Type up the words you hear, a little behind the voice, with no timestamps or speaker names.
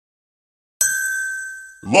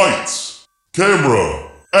Lights,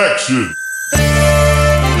 camera, action.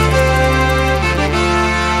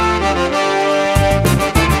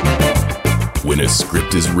 When a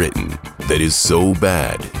script is written that is so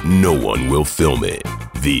bad, no one will film it.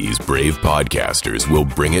 These brave podcasters will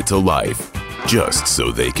bring it to life just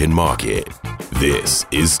so they can mock it. This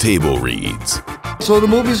is Table Reads. So the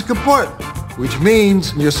movie's kaput, which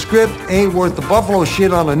means your script ain't worth the buffalo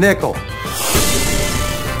shit on a nickel.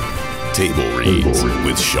 Table Reads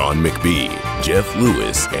with Sean McBee, Jeff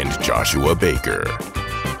Lewis, and Joshua Baker.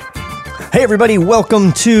 Hey everybody,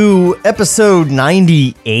 welcome to episode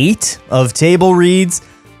 98 of Table Reads.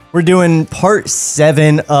 We're doing part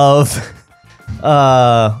 7 of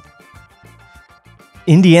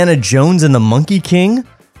Indiana Jones and the Monkey King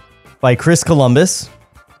by Chris Columbus.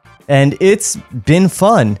 And it's been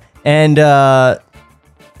fun. And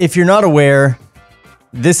if you're not aware,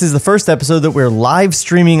 this is the first episode that we're live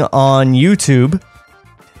streaming on YouTube.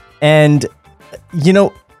 And, you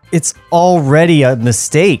know, it's already a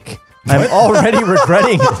mistake. I'm already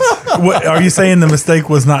regretting it. What, are you saying the mistake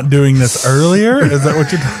was not doing this earlier? Is that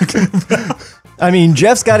what you're talking about? I mean,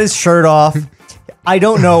 Jeff's got his shirt off. I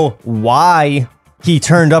don't know why he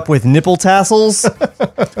turned up with nipple tassels.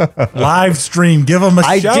 Live stream, give him a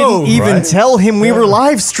I show. didn't even tell him we were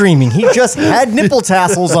live streaming. He just had nipple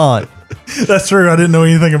tassels on. That's true. I didn't know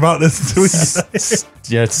anything about this until we got here.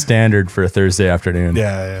 Yeah, it's standard for a Thursday afternoon.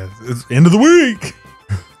 Yeah, it's end of the week.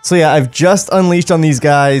 So yeah, I've just unleashed on these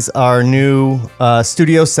guys our new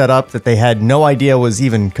studio setup that they had no idea was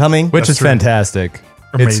even coming. Which That's is true. fantastic.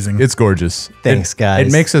 Amazing. It's gorgeous. Thanks, guys.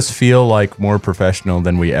 It makes us feel like more professional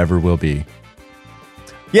than we ever will be.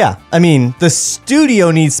 Yeah, I mean, the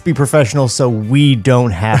studio needs to be professional so we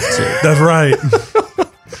don't have to. That's right.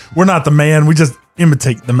 We're not the man. We just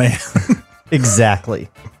imitate the man. Exactly.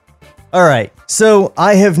 All right, so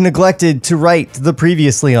I have neglected to write the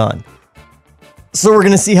previously on. So we're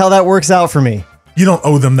going to see how that works out for me. You don't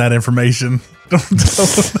owe them that information. Don't tell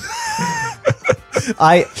them.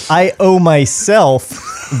 I owe myself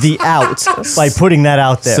the out by putting that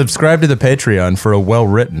out there. Subscribe to the Patreon for a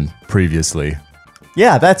well-written previously.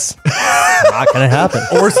 Yeah, that's not going to happen.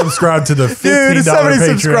 Or subscribe to the $15 Dude, if somebody Patreon.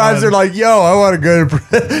 subscribes, they're like, yo, I want to go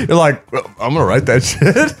to... You're like, well, I'm going to write that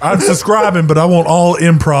shit. I'm subscribing, but I want all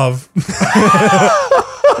improv.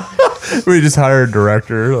 We just hire a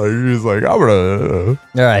director. Like, you're just like, I'm going to...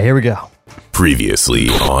 All right, here we go. Previously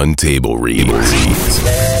on Table Reads.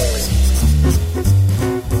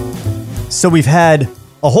 So we've had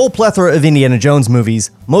a whole plethora of Indiana Jones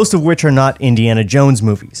movies, most of which are not Indiana Jones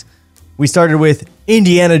movies. We started with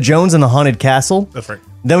Indiana Jones and the Haunted Castle. That's right.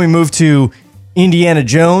 Then we moved to Indiana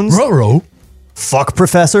Jones. Ruh-roh. Fuck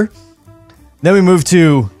Professor. Then we moved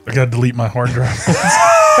to I gotta delete my hard drive.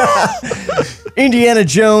 Indiana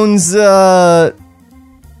Jones goes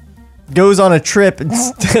on a trip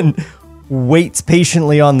and waits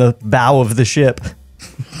patiently on the bow of the ship.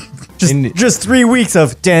 Just 3 weeks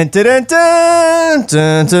of dun, dun, dun, dun,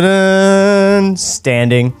 dun, dun, dun,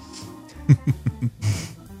 standing.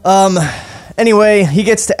 Anyway, he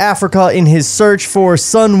gets to Africa in his search for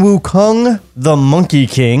Sun Wukong, the Monkey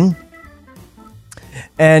King.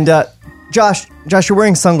 And Josh, you're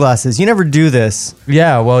wearing sunglasses. You never do this.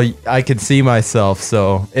 Yeah, well, I could see myself,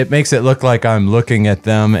 so it makes it look like I'm looking at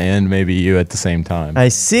them and maybe you at the same time. I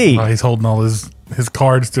see. Oh, he's holding all his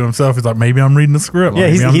cards to himself. He's like, maybe I'm reading the script. Yeah,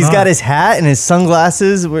 Maybe I'm he's not. got his hat and his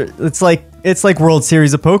sunglasses. It's like World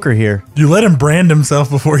Series of Poker here. You let him brand himself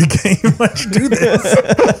before he came. Why'd you do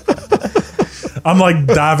this? I'm like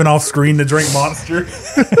diving off screen to drink Monster.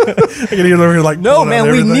 I can hear them like, No, pulling out man,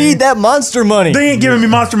 we everything. need that monster money. They ain't giving me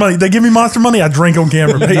Monster money. They give me Monster money. I drink on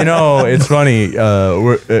camera. You know, it's funny.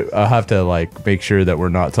 I have to like make sure that we're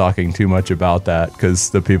not talking too much about that because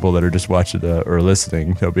the people that are just watching or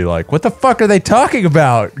listening, they'll be like, "What the fuck are they talking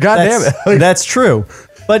about?" God damn it! Like, That's true.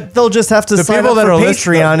 But they'll just have to The sign people up that for are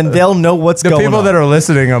Patreon and they'll know what's the going people on. that are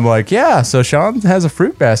listening, I'm like, yeah. So Sean has a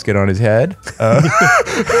fruit basket on his head.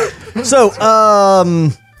 So,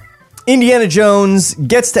 Indiana Jones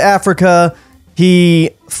gets to Africa.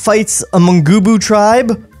 He fights a Mungubu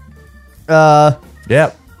tribe.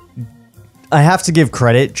 Yep. I have to give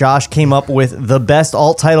credit. Josh came up with the best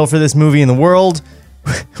alt title for this movie in the world,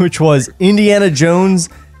 which was Indiana Jones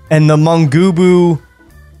and the Mungubu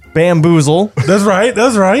Bamboozle. That's right.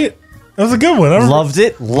 That's right. That was a good one. I Loved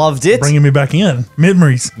it. Loved it. bringing me back in.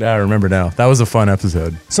 Memories. Yeah, I remember now. That was a fun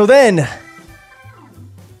episode. So then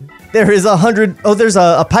there is there's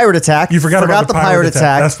a pirate attack. You forgot about the pirate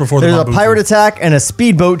attack. That's before the There's a Mungubu. pirate attack and a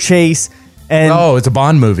speedboat chase. And Oh, it's a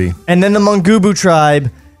Bond movie. and then the Mungubu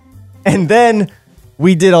tribe. And then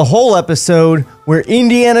we did a whole episode where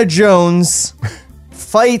Indiana Jones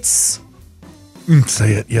fights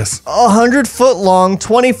Say it, yes. 100-foot long,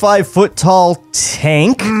 25-foot tall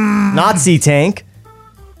tank, Nazi tank,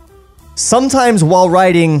 sometimes while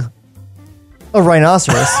riding a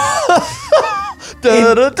rhinoceros,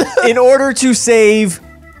 in order to save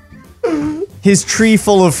his tree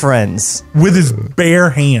full of friends. With his bare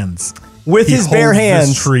hands. With He his bare holds hands.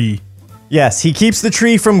 this tree. Yes, he keeps the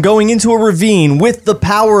tree from going into a ravine with the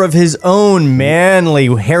power of his own manly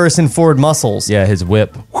Harrison Ford muscles. Yeah, his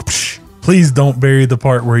whip. Please don't bury the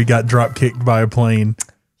part where he got drop kicked by a plane.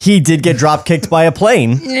 He did get drop kicked by a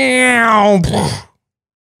plane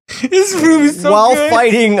This movie's so while good.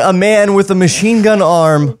 fighting a man with a machine gun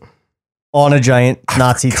arm on a giant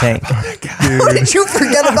Nazi tank. How did you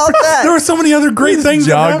forget about that? There were so many other great things.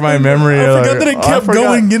 that Jogged my happened. memory. I forgot like, that it I kept forgot.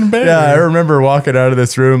 going, getting better. Yeah, I remember walking out of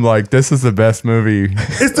this room like, this is the best movie.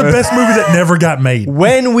 It's the best movie that never got made.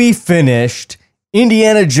 When we finished,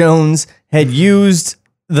 Indiana Jones had used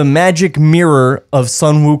the magic mirror of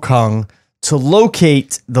Sun Wukong to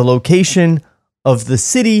locate the location of the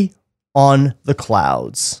city on the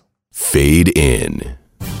clouds. Fade in.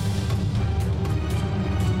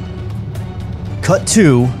 Cut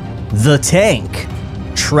to the tank,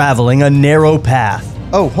 traveling a narrow path.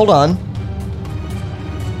 Oh, hold on.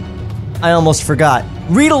 I almost forgot.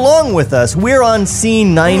 Read along with us. We're on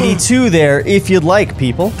scene 92 there, if you'd like,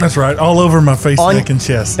 people. That's right. All over my face, On- neck, and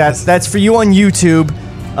chest. That's for you on YouTube.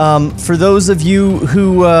 For those of you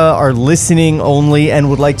who are listening only and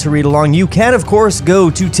would like to read along, you can, of course, go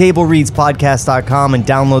to tablereadspodcast.com and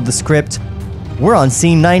download the script. We're on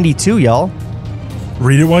scene 92, y'all.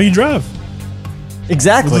 Read it while you drive.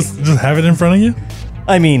 Exactly. Just have it in front of you.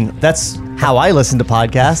 I mean, that's how I listen to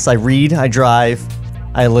podcasts. I read, I drive,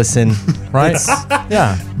 I listen. Right?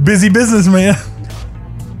 Yeah. Busy business, man.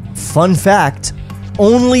 Fun fact,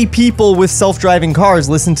 only people with self-driving cars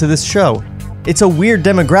listen to this show. It's a weird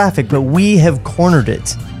demographic, but we have cornered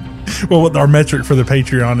it. Well, our metric for the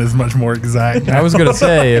Patreon is much more exact. I was gonna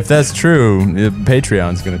say, if that's true,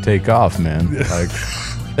 Patreon's gonna take off, man. Like,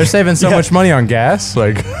 they're saving so much money on gas.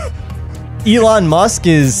 Like, Elon Musk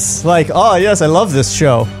is like, oh yes, I love this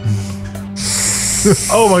show.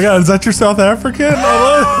 Oh my God, is that your South African?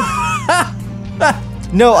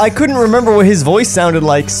 No, I couldn't remember what his voice sounded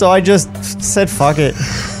like, so I just said fuck it.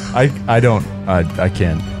 I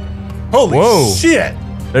can't. Holy Whoa. shit!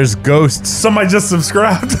 There's ghosts. Somebody just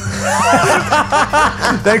subscribed.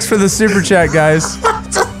 Thanks for the super chat, guys.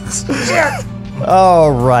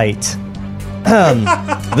 All right.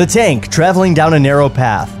 The tank traveling down a narrow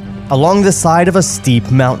path along the side of a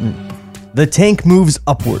steep mountain. The tank moves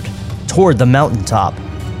upward toward the mountaintop.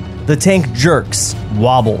 The tank jerks,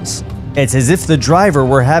 wobbles. It's as if the driver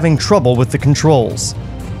were having trouble with the controls.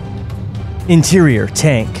 Interior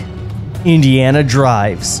tank. Indiana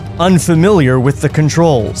drives, unfamiliar with the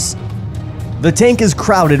controls. The tank is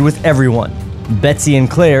crowded with everyone. Betsy and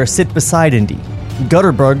Claire sit beside Indy.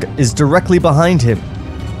 Gutterbug is directly behind him.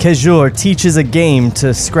 Kejur teaches a game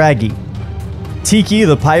to Scraggy. Tiki,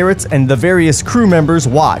 the pirates, and the various crew members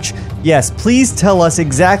watch. Yes, please tell us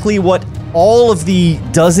exactly what all of the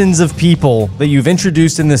dozens of people that you've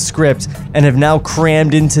introduced in this script and have now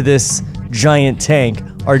crammed into this giant tank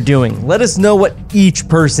are doing. Let us know what each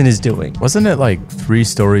person is doing. Wasn't it like 3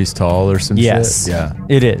 stories tall or some Yes, shit? Yeah.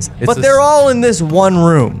 it is. But a- they're all in this one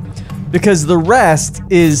room because the rest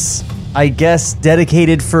is, I guess,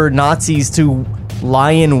 dedicated for Nazis to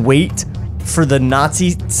lie in wait for the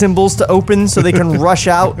Nazi symbols to open so they can rush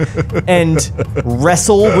out and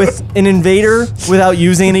wrestle with an invader without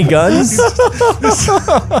using any guns.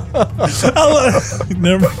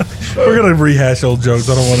 Never. We're gonna rehash old jokes.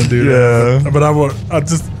 I don't want to do that. But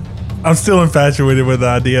I'm still infatuated with the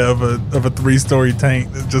idea of a 3-story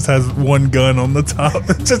tank that just has one gun on the top.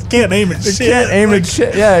 It just can't aim at shit. Can't aim at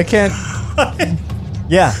shit. Yeah, it can't.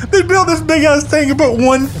 Yeah. They built this big ass tank and put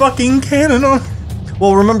one fucking cannon on.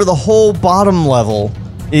 Well, remember the whole bottom level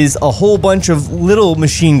is a whole bunch of little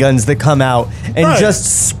machine guns that come out and Right.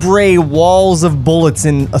 just spray walls of bullets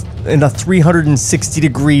in a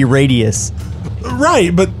 360-degree radius.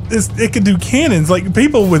 Right, but it could do cannons. Like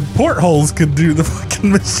people with portholes could do the fucking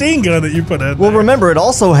machine gun that you put in. Well, there. remember, it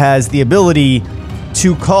also has the ability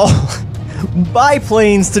to call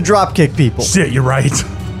biplanes to dropkick people. Shit, you're right.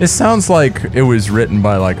 It sounds like it was written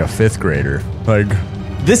by like a 5th grader. Like,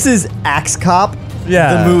 This is Axe Cop,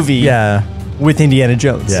 yeah, the movie Yeah. with Indiana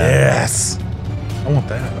Jones. Yeah. Yes, I want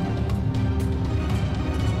that.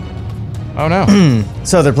 Oh no.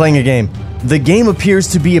 So they're playing a game. The game appears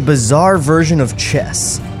to be a bizarre version of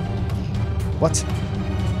chess. What?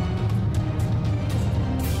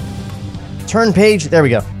 Turn page. There we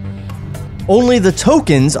go. Only the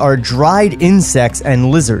tokens are dried insects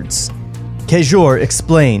and lizards. Kejor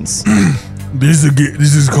explains. This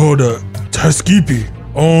is called a Teskipi.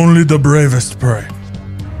 Only the bravest prey.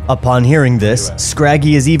 Upon hearing this,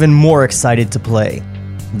 Scraggy is even more excited to play.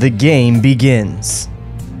 The game begins.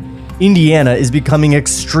 Indiana is becoming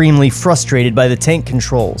extremely frustrated by the tank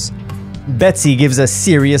controls. Betsy gives a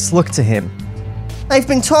serious look to him. I've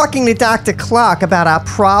been talking to Dr. Clark about our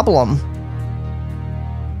problem.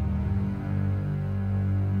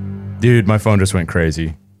 Dude, my phone just went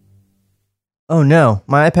crazy. Oh no,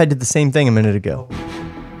 my iPad did the same thing a minute ago.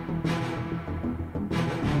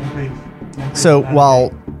 So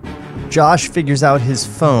while Josh figures out his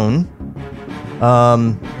phone,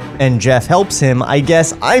 and Jeff helps him, I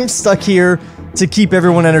guess I'm stuck here to keep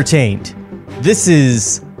everyone entertained. This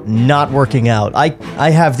is not working out. I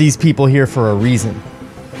have these people here for a reason.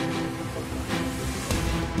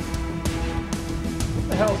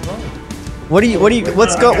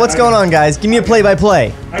 What's going on, guys? Give me a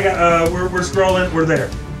play-by-play. I got. We're scrolling. We're there.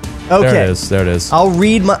 Okay. There it is. I'll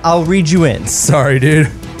read you in. Sorry,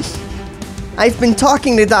 dude. I've been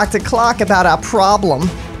talking to Dr. Clark about our problem.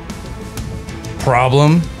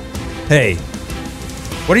 Problem? Hey,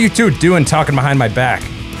 what are you two doing talking behind my back?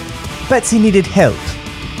 Betsy needed help.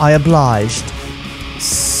 I obliged.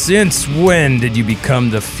 Since when did you become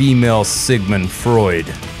the female Sigmund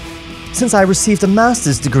Freud? Since I received a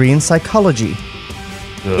master's degree in psychology.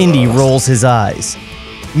 Indy rolls his eyes.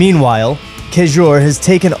 Meanwhile, Kejor has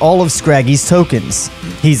taken all of Scraggy's tokens.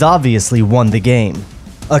 He's obviously won the game.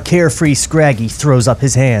 A carefree Scraggy throws up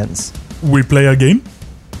his hands. We play a game?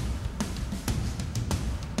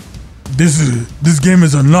 This game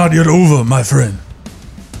is not yet over, my friend.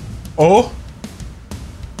 Oh?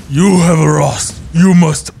 You have lost. You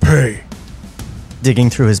must pay. Digging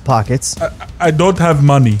through his pockets. I don't have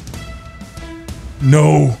money.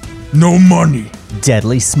 No money.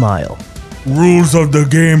 Deadly smile. Rules of the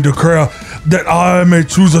game declare that I may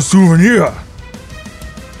choose a souvenir.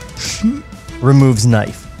 Removes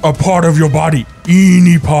knife. A part of your body.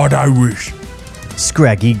 Any part I wish.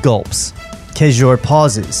 Scraggy gulps. Kejor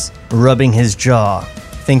pauses, rubbing his jaw,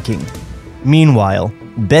 thinking. Meanwhile,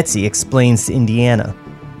 Betsy explains to Indiana.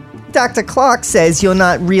 Dr. Clark says you're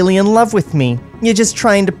not really in love with me. You're just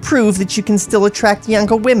trying to prove that you can still attract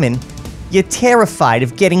younger women. You're terrified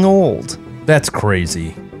of getting old. That's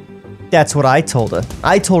crazy. That's what I told her.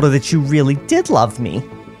 I told her that you really did love me.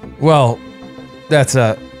 Well, that's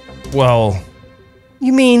well...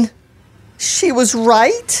 You mean, she was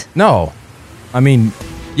right? No. I mean,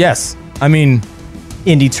 yes. I mean...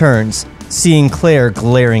 Indy turns, seeing Claire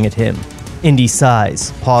glaring at him. Indy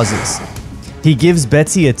sighs, pauses. He gives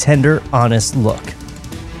Betsy a tender, honest look.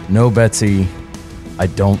 No, Betsy, I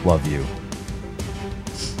don't love you.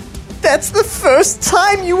 That's the first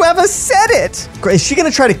time you ever said it! Is she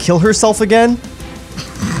gonna try to kill herself again?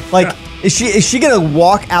 Like, is she gonna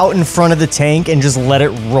walk out in front of the tank and just let it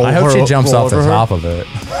roll? I hope she jumps off the top of it.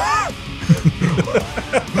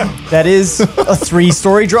 That is a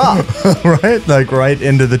 3-story drop. Right? Like right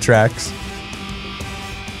into the tracks.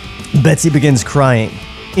 Betsy begins crying.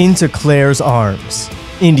 Into Claire's arms.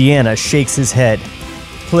 Indiana shakes his head.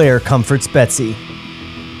 Claire comforts Betsy.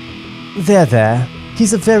 There.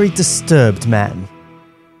 He's a very disturbed man.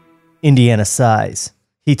 Indiana sighs.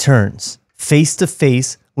 He turns, face to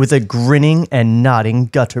face with a grinning and nodding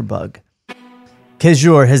gutterbug.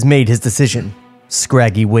 Kejor has made his decision.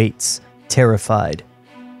 Scraggy waits, terrified.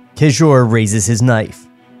 Kejor raises his knife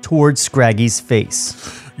towards Scraggy's face.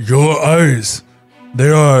 Your eyes, they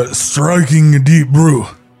are striking deep blue.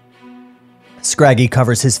 Scraggy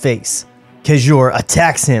covers his face. Kejor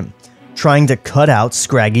attacks him, trying to cut out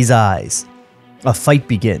Scraggy's eyes. A fight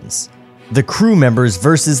begins. The crew members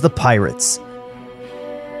versus the pirates.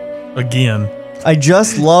 Again. I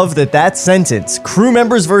just love that sentence, crew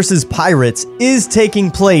members versus pirates, is taking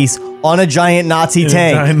place on a giant Nazi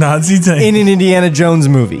tank. Giant Nazi tank. In an Indiana Jones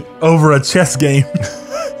movie. Over a chess game.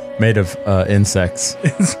 Made of insects.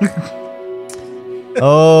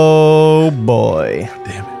 Oh boy.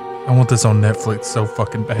 Damn it. I want this on Netflix so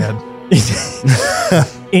fucking bad.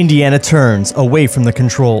 Indiana turns away from the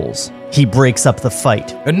controls. He breaks up the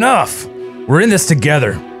fight. Enough! We're in this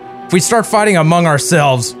together. If we start fighting among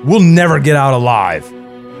ourselves, we'll never get out alive.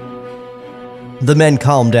 The men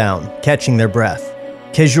calm down, catching their breath.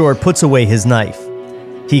 Kejor puts away his knife.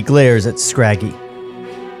 He glares at Scraggy.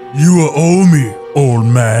 You owe me, old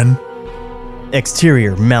man.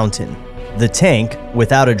 Exterior mountain. The tank,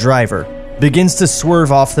 without a driver, begins to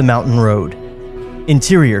swerve off the mountain road.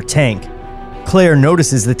 Interior tank. Claire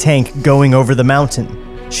notices the tank going over the mountain.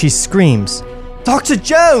 She screams, Dr.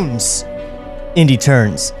 Jones! Indy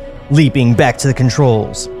turns. leaping back to the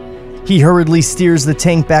controls. He hurriedly steers the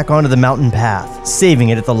tank back onto the mountain path, saving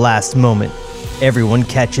it at the last moment. Everyone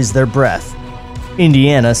catches their breath.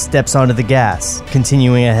 Indiana steps onto the gas,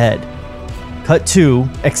 continuing ahead. Cut to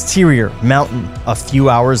exterior mountain a few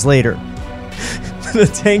hours later. The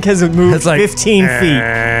tank has moved It's like, 15 feet.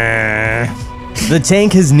 The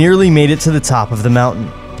tank has nearly made it to the top of the mountain,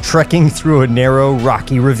 trekking through a narrow,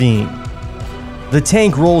 rocky ravine. The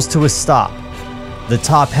tank rolls to a stop. The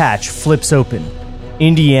top hatch flips open.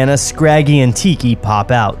 Indiana, Scraggy, and Tiki pop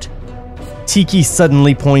out. Tiki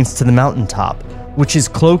suddenly points to the mountaintop, which is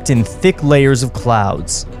cloaked in thick layers of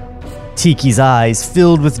clouds. Tiki's eyes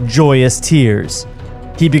filled with joyous tears.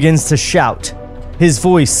 He begins to shout. His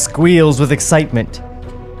voice squeals with excitement.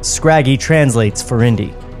 Scraggy translates for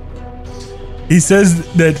Indy. He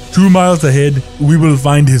says that 2 miles ahead, we will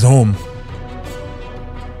find his home.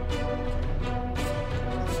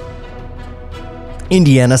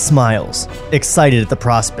 Indiana smiles, excited at the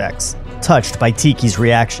prospects, touched by Tiki's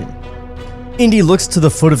reaction. Indy looks to the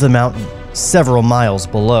foot of the mountain, several miles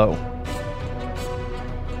below.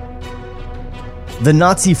 The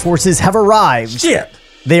Nazi forces have arrived. Shit!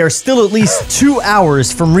 They are still at least 2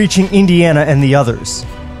 hours from reaching Indiana and the others.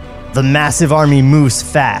 The massive army moves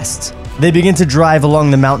fast. They begin to drive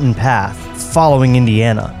along the mountain path, following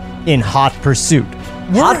Indiana, in hot pursuit.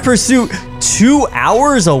 Hot pursuit 2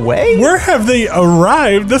 hours away? Where have they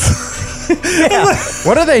arrived?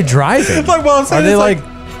 What are they driving? It's like, well, I'm saying, Are they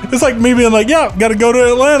it's like me being like, yeah, got to go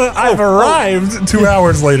to Atlanta. I've arrived 2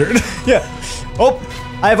 hours later. Yeah. Oh,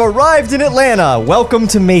 I've arrived in Atlanta. Welcome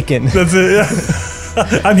to Macon. That's it.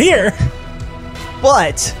 Yeah. I'm here.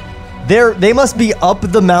 But they must be up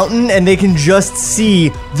the mountain and they can just see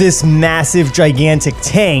this massive, gigantic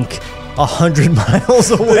tank 100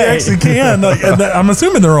 miles away. They actually can. And I'm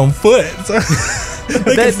assuming they're on foot. So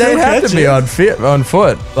they They'd have to be on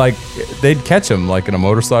foot. Like, they'd catch them like in a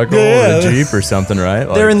motorcycle or a Jeep or something, right?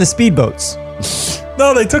 Like, They're in the speedboats.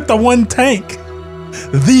 No, they took the one tank.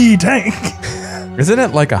 The tank. Isn't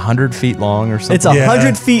it like 100 feet long or something? It's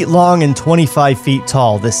 100 feet long and 25 feet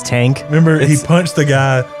tall, this tank. Remember, he punched the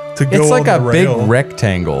guy to go It's like on a the big rail.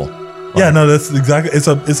 rectangle. Yeah, no, that's exactly. It's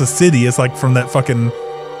a city. It's like from that fucking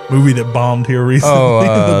movie that bombed here recently.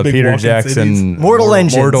 Oh, The big Peter walking Jackson. cities. Mortal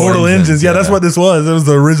Engines. Mortal Engines. Yeah, that's what this was. It was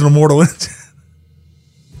the original Mortal Engine.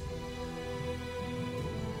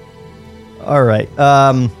 All right.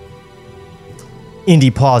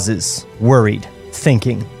 Indy pauses, worried,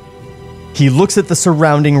 thinking. He looks at the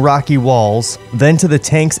surrounding rocky walls, then to the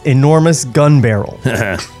tank's enormous gun barrel.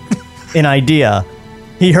 An idea.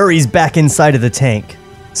 He hurries back inside of the tank.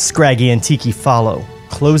 Scraggy and Tiki follow,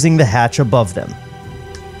 closing the hatch above them.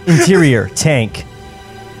 Interior, tank.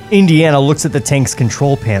 Indiana looks at the tank's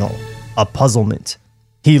control panel, a puzzlement.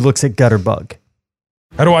 He looks at Gutterbug.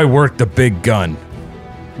 How do I work the big gun?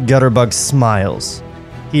 Gutterbug smiles.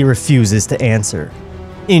 He refuses to answer.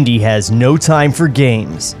 Indy has no time for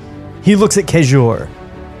games. He looks at Kejor,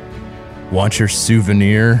 Want your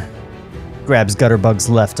souvenir? grabs Gutterbug's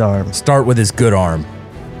left arm. Start with his good arm.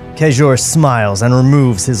 Kejor smiles and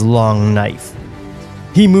removes his long knife.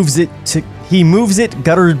 He moves it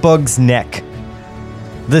Gutterbug's neck.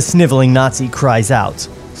 The sniveling Nazi cries out,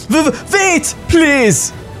 Wait,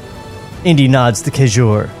 please! Indy nods to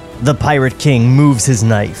Kejor. The Pirate King moves his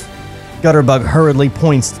knife. Gutterbug hurriedly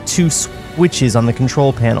points to 2 switches on the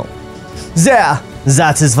control panel. There!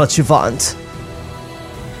 That is what you want.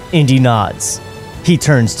 Indy nods. He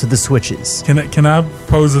turns to the switches. Can I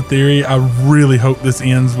pose a theory? I really hope this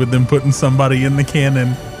ends with them putting somebody in the cannon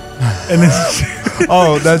and then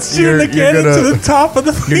Oh, that's shooting the cannon to the top of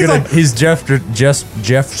the. He's Jeff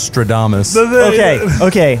Stradamus.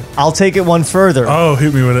 Okay, I'll take it one further. Oh,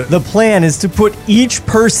 hit me with it. The plan is to put each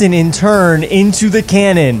person in turn into the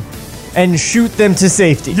cannon and shoot them to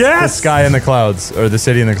safety. The Yes, sky in the clouds, or the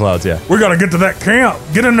city in the clouds, yeah. we gotta get to that camp.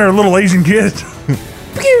 Get in there, little Asian kid.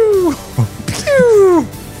 Pew! Pew!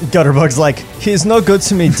 Gutterbug's like, he's no good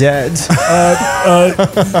to me, Dad.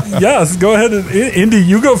 Yes, go ahead and Indy,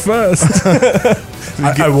 you go first.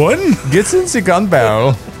 I won. Gets into gun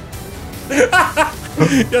barrel.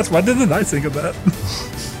 Yes, why didn't I think of that?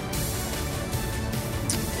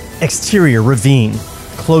 Exterior ravine.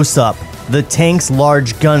 Close up, the tank's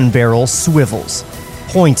large gun barrel swivels,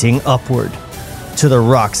 pointing upward to the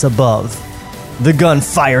rocks above. The gun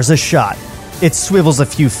fires a shot. It swivels a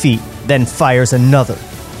few feet, then fires another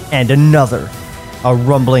and another. A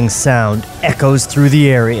rumbling sound echoes through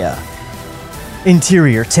the area.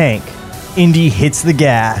 Interior tank. Indy hits the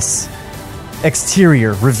gas.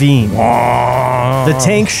 Exterior ravine. The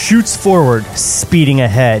tank shoots forward, speeding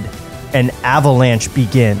ahead. An avalanche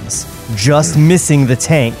begins, just missing the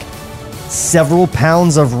tank Several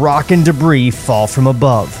pounds of rock and debris fall from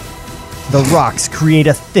above. The rocks create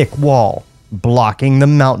a thick wall, blocking the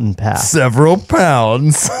mountain path. Several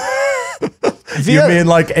pounds. You mean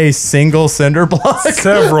like a single cinder block?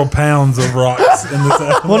 Several pounds of rocks in this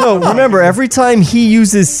album. Well, no, remember, every time he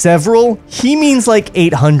uses several, he means like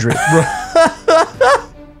 800.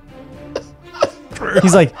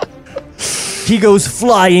 He's like, he goes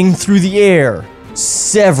flying through the air.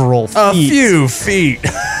 Several feet. A few feet.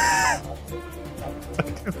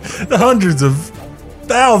 Hundreds of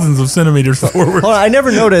thousands of centimeters forward. Hold on, I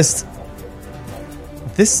never noticed.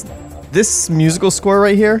 This musical score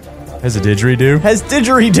right here Has a didgeridoo? has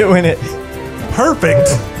didgeridoo in it. Perfect.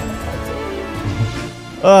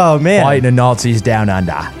 Oh, man. Fighting the Nazis down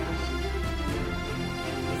under.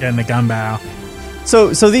 Getting the gun bow.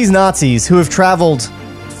 So these Nazis who have traveled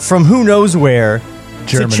from who knows where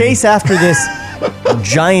Germany. to chase after this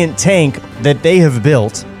giant tank that they have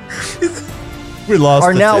built We lost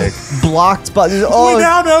are the now tick. blocked by... We Oh,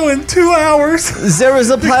 now know in 2 hours. there is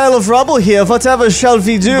a pile of rubble here. Whatever shall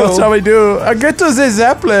we do? What shall we do? Get to the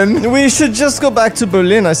Zeppelin. We should just go back to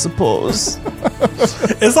Berlin, I suppose.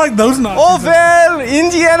 It's like those Nazis. Oh, well,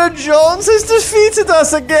 Indiana Jones has defeated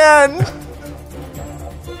us again.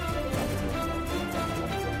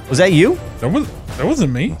 Was that you? That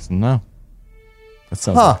wasn't me. No. That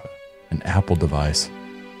sounds Huh. like an Apple device.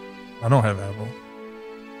 I don't have Apple.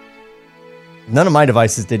 None of my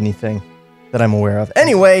devices did anything that I'm aware of.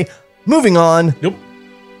 Anyway, moving on. Yep.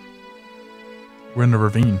 We're in the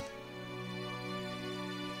ravine.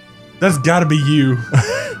 That's gotta be you.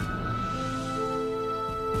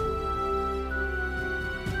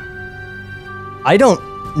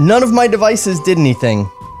 None of my devices did anything.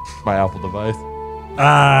 My Apple device.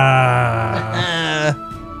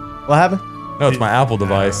 What happened? No, it's my Apple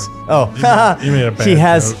device. Oh, You made a bad he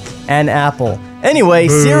has joke. an Apple. Anyway,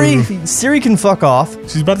 Boo. Siri can fuck off.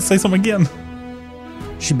 She's about to say something again.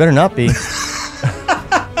 She better not be.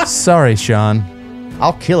 Sorry, Sean.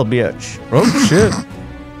 I'll kill a bitch. Oh, shit.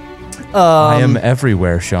 I am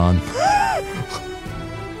everywhere, Sean.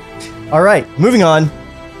 All right, moving on.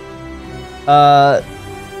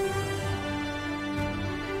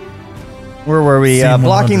 Where were we? C100.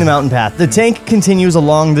 Blocking the mountain path. The tank continues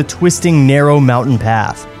along the twisting, narrow mountain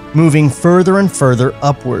path, moving further and further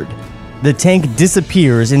upward. The tank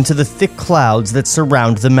disappears into the thick clouds that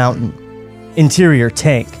surround the mountain. Interior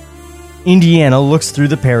tank. Indiana looks through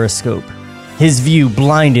the periscope, his view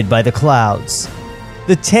blinded by the clouds.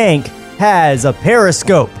 The tank has a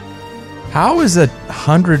periscope. How is a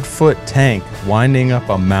 100-foot tank winding up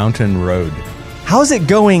a mountain road? How's it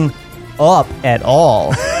going up at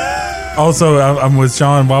all? Also, I'm with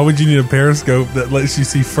Sean. Why would you need a periscope that lets you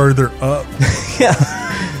see further up?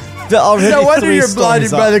 No wonder you're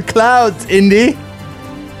blinded by the clouds, Indy.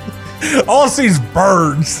 All I see is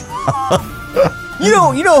birds. You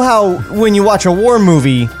know how when you watch a war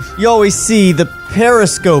movie, you always see the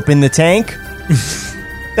periscope in the tank?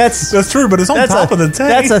 That's true, but it's on top of the tank.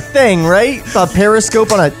 That's a thing, right? A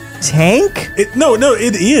periscope on a tank? No,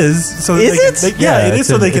 it is. So that Is it? Yeah, it is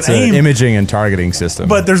so they can It's an aim. imaging and targeting system.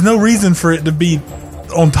 But there's no reason for it to be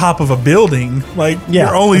on top of a building. Like, Yeah,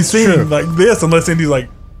 you're only that's true. seeing like this unless Indy's like,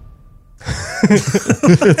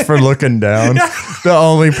 it's for looking down. The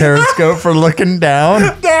only periscope for looking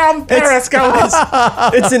down. down periscope.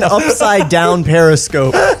 It's an upside down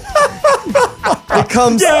periscope. It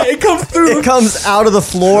comes It comes through. it comes out of the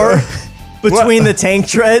floor between the tank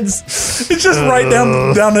treads. It's just right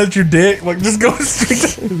down at your dick. Like, just going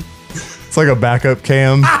straight down. It's like a backup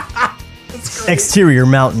cam. Exterior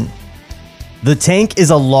mountain. The tank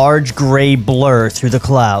is a large gray blur through the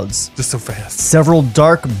clouds. Just so fast. Several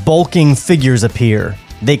dark, bulking figures appear.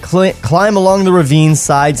 They climb along the ravine's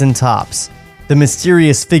sides and tops. The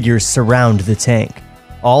mysterious figures surround the tank.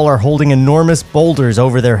 All are holding enormous boulders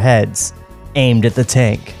over their heads, aimed at the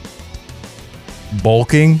tank.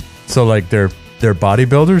 Bulking. So like they're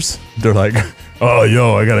bodybuilders. They're like, oh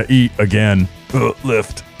yo, I gotta eat again.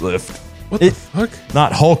 Lift. What the It- fuck?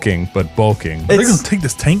 Not hulking, but bulking. Are they It's- gonna take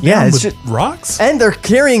this tank Yeah, down it's with ju- rocks? And they're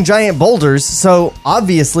carrying giant boulders, so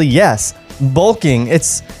obviously, yes, bulking.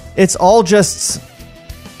 It's all just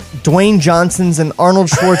Dwayne Johnson's and Arnold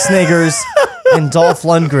Schwarzenegger's and Dolph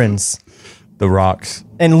Lundgren's The rocks.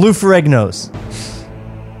 and Lou Ferrigno's.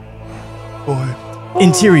 Boy,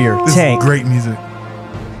 Interior this tank. is great music.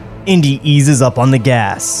 Indy eases up on the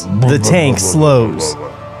gas. The tank slows.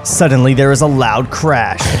 Suddenly, there is a loud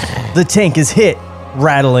crash. The tank is hit,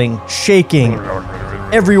 rattling, shaking.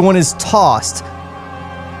 Everyone is tossed.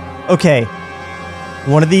 Okay,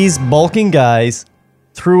 one of these bulking guys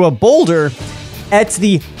threw a boulder at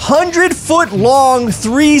the 100-foot-long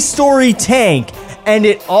 3-story tank, and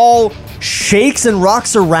it all shakes and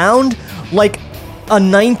rocks around like a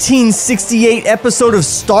 1968 episode of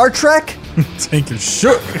Star Trek. Tank is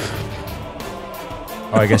shook.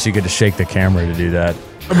 Oh, I guess you get to shake the camera to do that.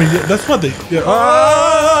 I mean, yeah, that's what they. Yeah.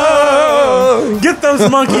 Oh! Get those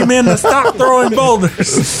monkey men to stop throwing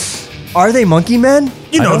boulders. Are they monkey men?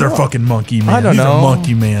 You know they're fucking monkey men. I don't These know. are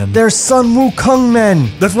monkey men. They're Sun Wukong men.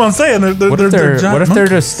 That's what I'm saying. They're What if giant they're monkeys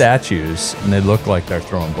just statues and they look like they're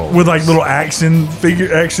throwing boulders? with like little action.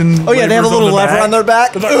 Oh yeah, they have a little lever on their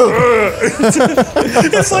back.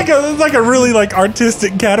 It's like a really like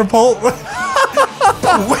artistic catapult.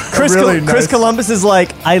 Chris Columbus is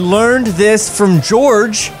like, I learned this from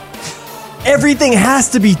George. Everything has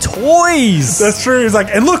to be toys. That's true. He's like,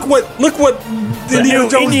 and look what Indiana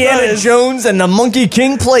Jones does. Jones and the Monkey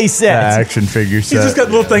King playset. action figure He's set. just got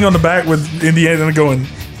a little thing on the back with Indiana going.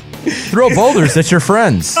 Throw boulders at your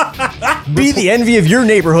friends. Be the envy of your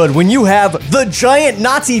neighborhood when you have the giant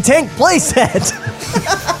Nazi tank playset.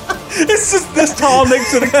 It's just this tall next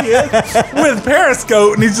to the kid with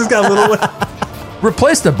Periscope, and he's just got a little.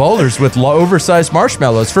 Replace the boulders with oversized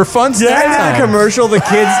marshmallows for fun snack Yeah. time. The commercial, the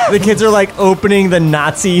kids are like opening the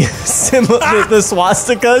Nazi symbol, the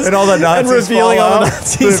swastikas, And all the Nazis and revealing fall all the out.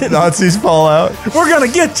 Nazis. The Nazis fall out. We're gonna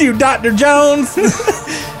get you, Dr. Jones.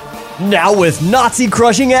 Now with Nazi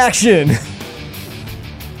crushing action.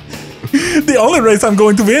 The only race I'm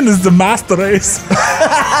going to win is the master race.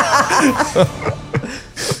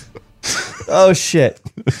 Oh shit.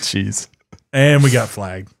 Jeez. And we got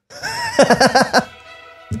flagged.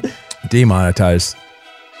 Demonetized.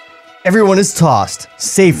 Everyone is tossed,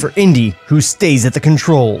 save for Indy, who stays at the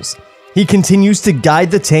controls. He continues to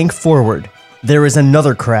guide the tank forward. There is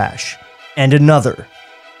another crash, and another,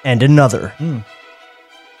 and another.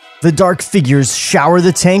 The dark figures shower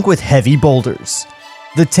the tank with heavy boulders.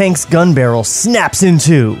 The tank's gun barrel snaps in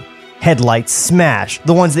two. Headlights smash,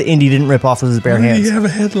 the ones that Indy didn't rip off with his bare Why do hands. you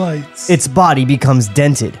have headlights? Its body becomes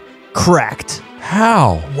dented, cracked.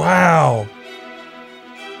 How? Wow.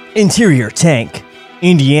 Interior tank.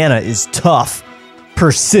 Indiana is tough,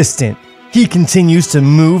 persistent. He continues to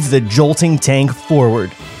move the jolting tank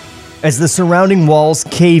forward. As the surrounding walls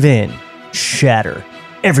cave in, shatter,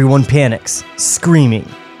 everyone panics, screaming.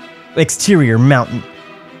 Exterior mountain.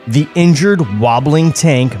 The injured, wobbling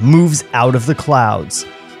tank moves out of the clouds,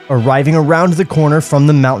 arriving around the corner from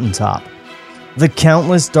the mountaintop. The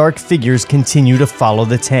countless dark figures continue to follow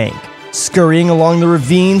the tank, scurrying along the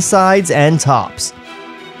ravine sides and tops.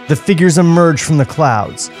 The figures emerge from the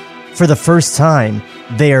clouds. For the first time,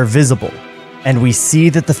 they are visible, and we see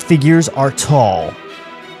that the figures are tall,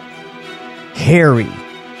 hairy.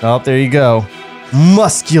 Oh, there you go.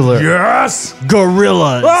 Muscular. Yes.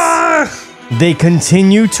 Gorillas. Ah! They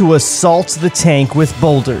continue to assault the tank with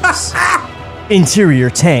boulders. Interior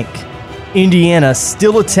tank. Indiana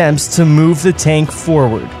still attempts to move the tank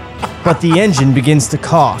forward, but the engine begins to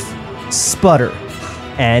cough, sputter,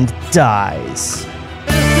 and dies.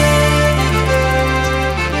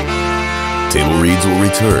 Table Reads will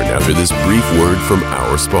return after this brief word from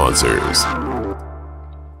our sponsors.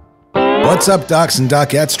 What's up, docs and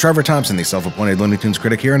docettes? Trevor Thompson, the self-appointed Looney Tunes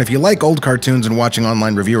critic here, and if you like old cartoons and watching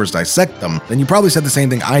online reviewers dissect them, then you probably said the same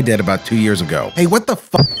thing I did about 2 years ago. Hey, what the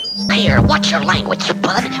fuck? Here, watch your language,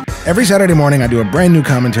 bud. Every Saturday morning, I do a brand new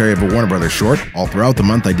commentary of a Warner Brothers short. All throughout the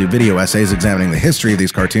month, I do video essays examining the history of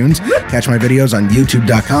these cartoons. Catch my videos on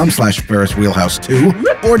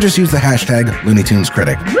youtube.com/FerrisWheelhouse2, or just use the hashtag Looney Tunes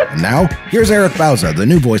Critic. And now, here's Eric Bauza, the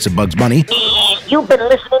new voice of Bugs Bunny. You've been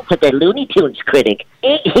listening to the Looney Tunes critic.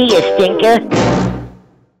 Ain't he a stinker?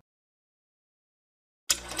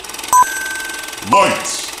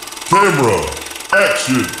 Lights, camera,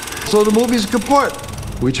 action. So the movie's kaput,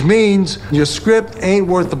 which means your script ain't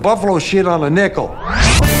worth the buffalo shit on a nickel.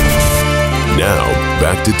 Now,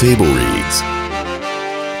 back to Table Reads.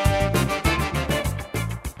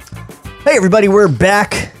 Hey everybody, we're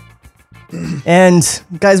back. And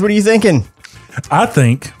guys, what are you thinking? I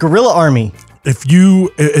think Gorilla Army. if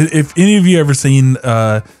any of you ever seen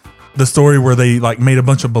the story where they like made a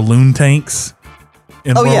bunch of balloon tanks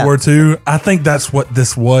in Oh, World yeah. War II, I think that's what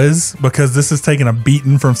this was, because this is taking a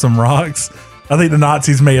beating from some rocks. I think the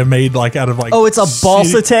Nazis may have made like out of like Oh, it's a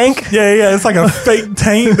balsa shitty- tank? Yeah, it's like a fake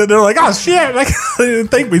tank that they're like, oh shit, like, I didn't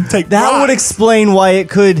think we'd take That would rocks. explain why it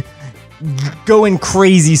could go in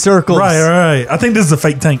crazy circles. Right. I think this is a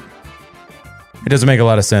fake tank. It doesn't make a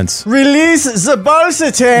lot of sense. Release the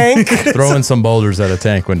balsa tank. Throwing some boulders at a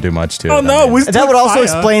tank wouldn't do much to it. Oh no, we That would also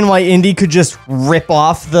explain why Indy could just rip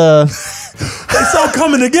off the. It's all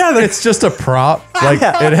coming together. It's just a prop. Like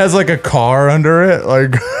it has like a car under it.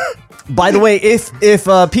 Like By the way, if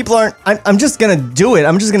people aren't, I'm just gonna do it.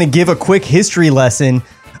 I'm just gonna give a quick history lesson.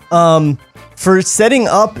 For setting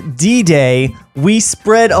up D-Day, we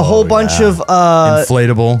spread a whole bunch of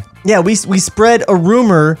inflatable. Yeah, we spread a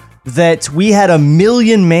rumor that we had a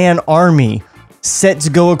 1,000,000-man army set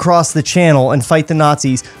to go across the channel and fight the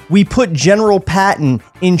Nazis. We put General Patton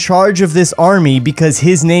in charge of this army because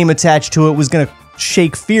his name attached to it was going to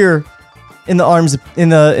shake fear in the arms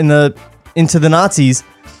into the Nazis.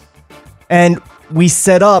 And we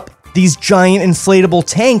set up these giant inflatable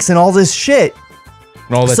tanks and all this shit.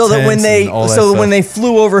 So that when they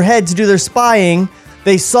flew overhead to do their spying,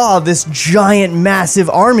 they saw this giant, massive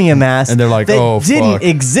army amass, and they're like, that "Oh, didn't fuck."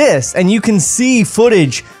 exist." And you can see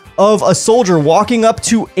footage of a soldier walking up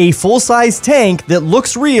to a full-size tank that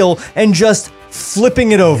looks real and just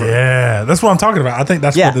flipping it over. Yeah, that's what I'm talking about. I think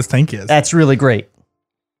that's what this tank is. That's really great.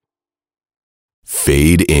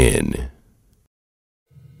 Fade in.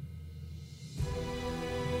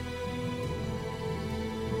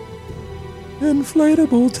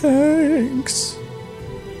 Inflatable tanks.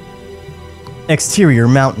 Exterior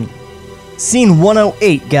mountain. Scene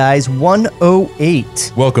 108, guys.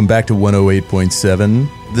 108. Welcome back to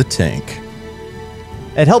 108.7, The Tank.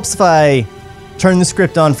 It helps if I turn the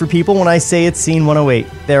script on for people when I say it's scene 108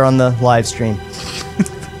 there on the live stream.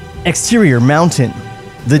 Exterior mountain.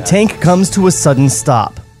 The tank comes to a sudden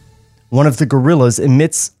stop. One of the gorillas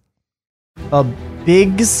emits a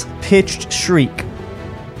Biggs pitched shriek.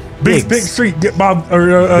 Big shriek. Get Bob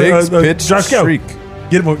Biggs pitched Josh, go. shriek.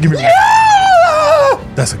 Get him. Give me.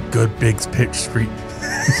 That's a good Biggs pitched shriek.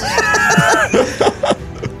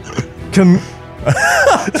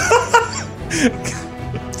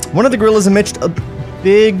 One of the gorillas emits a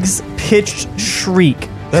Biggs pitched shriek,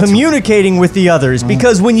 communicating with the others.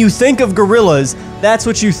 Because when you think of gorillas, that's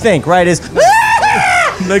what you think, right? Is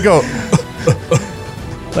they go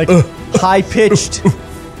like high-pitched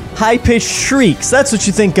shrieks. That's what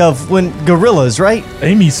you think of when gorillas, right?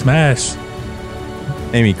 Amy smash.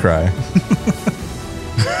 Amy cry.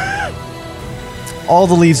 All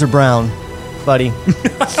the leaves are brown, buddy.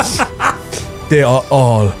 They are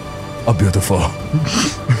all beautiful.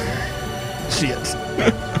 Shit.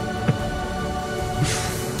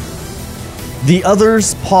 The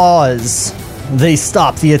others pause. They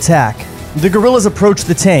stop the attack. The gorillas approach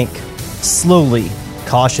the tank. Slowly,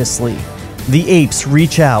 cautiously. The apes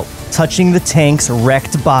reach out, touching the tank's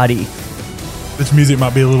wrecked body. This music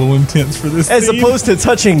might be a little intense for this As scene. opposed to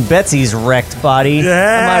touching Betsy's wrecked body. Yeah.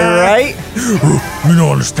 Am I right? You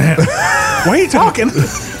don't understand. Why are you talking?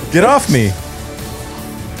 Get off me.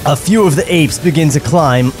 A few of the apes begin to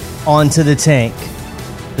climb onto the tank.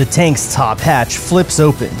 The tank's top hatch flips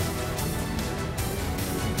open.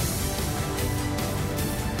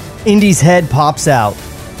 Indy's head pops out.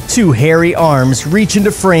 Two hairy arms reach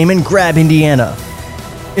into frame and grab Indiana.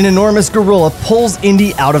 An enormous gorilla pulls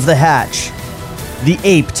Indy out of the hatch. The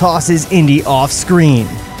ape tosses Indy off screen.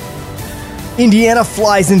 Indiana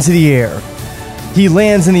flies into the air. He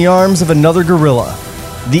lands in the arms of another gorilla.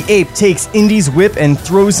 The ape takes Indy's whip and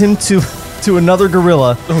throws him to another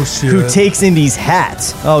gorilla, Oh, shit. who takes Indy's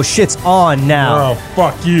hat. Oh, shit's on now. Oh,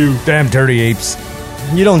 fuck you. Damn dirty apes.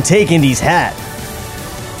 You don't take Indy's hat.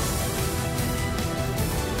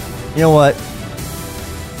 You know what?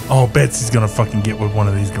 Oh, Betsy's gonna fucking get with one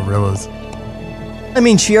of these gorillas. I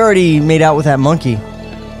mean, she already made out with that monkey.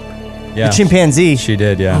 Yeah. The chimpanzee. She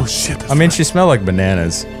did, yeah. Oh, shit. that's I mean, right. she smelled like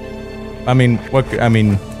bananas.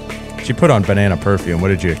 She put on banana perfume. What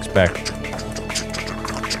did you expect?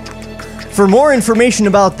 For more information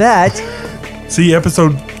about that, See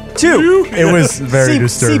episode 2. It was very See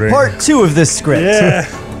disturbing. part 2 of this script. Yeah.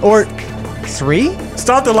 Or 3?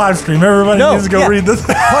 Stop the live stream. Everybody No, needs to go yeah. read this.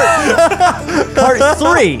 Part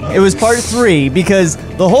 3. It was part 3 because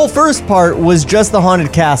the whole first part was just the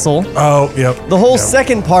haunted castle. Oh, yep. The whole Yep.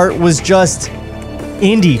 second part was just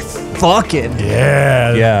Indy fucking.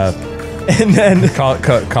 Yeah. Yeah. And then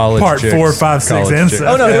College Part chicks. 4, 5, 6, College and chicks.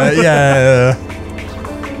 7. Oh, no, Yeah.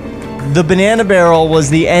 the banana barrel was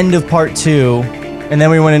the end of part 2. And then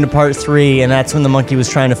we went into part 3, and that's when the monkey was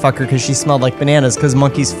trying to fuck her because she smelled like bananas, because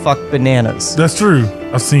monkeys fuck bananas. That's true.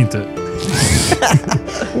 I've seen it.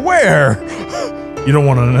 Where? You don't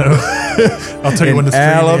want to know. I'll tell you when the stream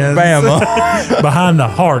Alabama. ends. Behind the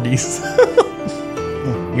Hardys.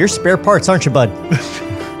 You're spare parts, aren't you, bud?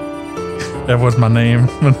 That was my name.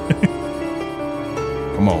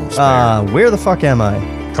 Come on, spare. Where the fuck am I?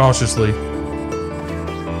 Cautiously.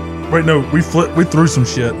 Wait, no. We threw some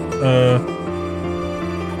shit.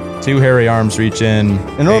 Two hairy arms reach in.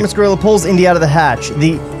 Enormous gorilla pulls Indy out of the hatch.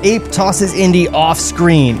 The ape tosses Indy off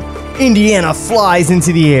screen. Indiana flies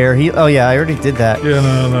into the air. Oh yeah, I already did that. Yeah,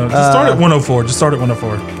 no. Just start at 104. Just start at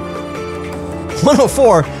 104.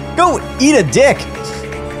 104. Go eat a dick.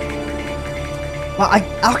 Well,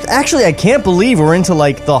 I can't believe we're into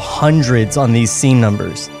like the hundreds on these scene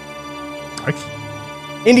numbers.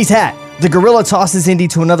 Indy's hat. The gorilla tosses Indy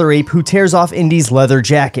to another ape who tears off Indy's leather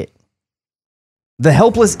jacket. The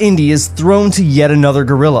helpless Indy is thrown to yet another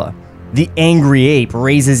gorilla. The angry ape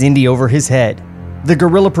raises Indy over his head. The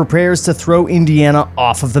gorilla prepares to throw Indiana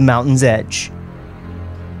off of the mountain's edge.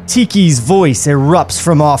 Tiki's voice erupts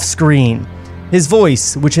from off-screen. His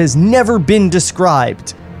voice, which has never been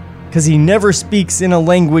described, because he never speaks in a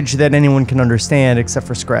language that anyone can understand except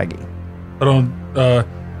for Scraggy.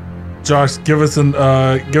 Josh, give us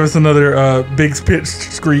another big pitch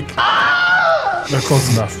squeak. Not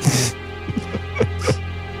close enough.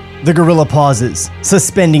 The gorilla pauses,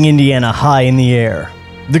 suspending Indiana high in the air.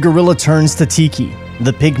 The gorilla turns to Tiki.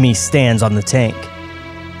 The pygmy stands on the tank.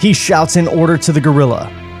 He shouts an order to the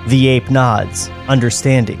gorilla. The ape nods,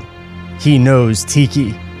 understanding. He knows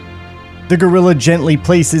Tiki. The gorilla gently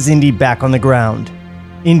places Indy back on the ground.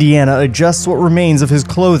 Indiana adjusts what remains of his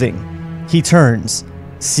clothing. He turns,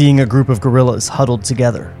 seeing a group of gorillas huddled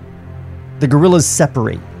together. The gorillas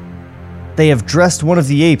separate. They have dressed one of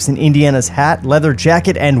the apes in Indiana's hat, leather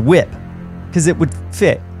jacket, and whip, because it would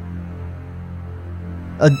fit.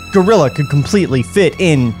 A gorilla could completely fit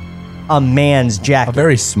in a man's jacket. A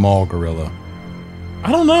very small gorilla.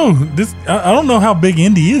 I don't know. I don't know how big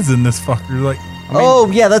Indy is in this fucker. Like, oh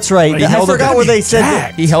yeah, that's right. Like, I forgot what they said.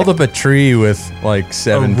 That he held up a tree with like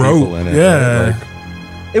 7 people in it. Yeah, right?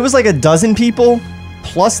 It was like a dozen people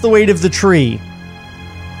plus the weight of the tree.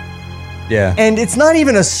 Yeah. And it's not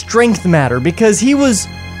even a strength matter because he was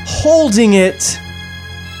holding it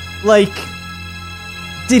like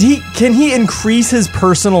can he increase his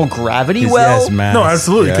personal gravity well? No,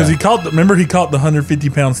 absolutely, because he caught the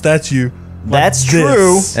 150-pound statue. That's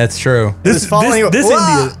true. That's true. This India.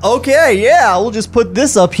 Okay, yeah, we'll just put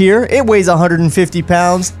this up here. It weighs 150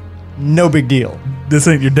 pounds. No big deal. This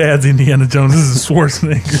ain't your dad's Indiana Jones. This is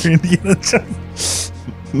Schwarzenegger Indiana Jones.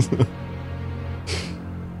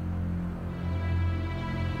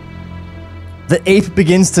 The ape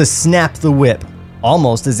begins to snap the whip,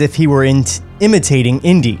 almost as if he were imitating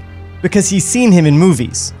Indy, because he's seen him in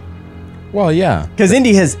movies. Well, yeah. Because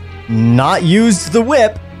Indy has not used the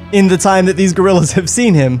whip in the time that these gorillas have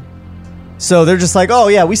seen him. So they're just like, oh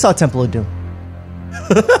yeah, we saw Temple of Doom.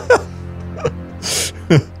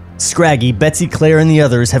 Scraggy, Betsy, Claire, and the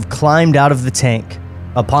others have climbed out of the tank.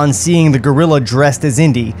 Upon seeing the gorilla dressed as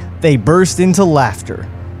Indy, they burst into laughter.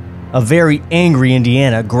 A very angry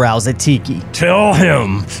Indiana growls at Tiki. Tell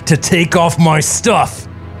him to take off my stuff.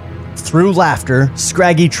 Through laughter,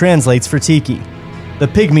 Scraggy translates for Tiki. The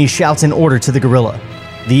pygmy shouts an order to the gorilla.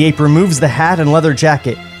 The ape removes the hat and leather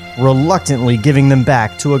jacket, reluctantly giving them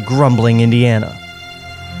back to a grumbling Indiana.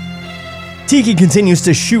 Tiki continues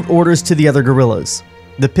to shoot orders to the other gorillas.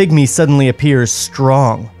 The pygmy suddenly appears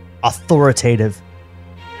strong, authoritative.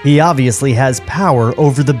 He obviously has power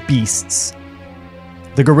over the beasts.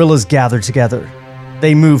 The gorillas gather together.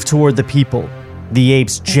 They move toward the people. The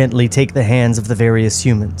apes gently take the hands of the various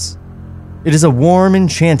humans. It is a warm,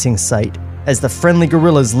 enchanting sight as the friendly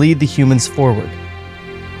gorillas lead the humans forward.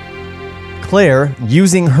 Claire,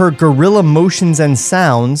 using her gorilla motions and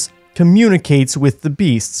sounds, communicates with the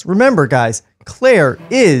beasts. Remember, guys, Claire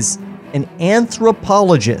is an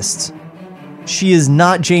anthropologist. She is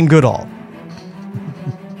not Jane Goodall.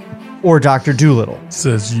 Or Dr. Dolittle.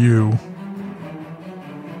 Says you.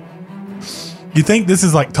 You think this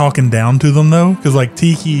is like talking down to them though? Because like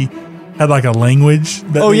Tiki had like a language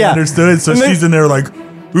that they understood, so she's in there like,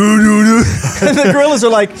 and the gorillas are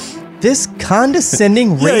like, this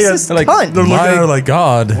condescending racist like, cunt. They're looking at her like,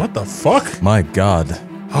 God, what the fuck? My God,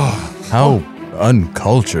 how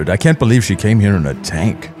uncultured! I can't believe she came here in a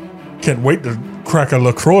tank. Can't wait to crack a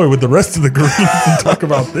LaCroix with the rest of the gorillas and talk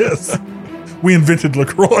about this. We invented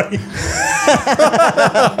LaCroix.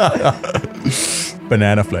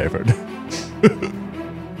 Banana flavored.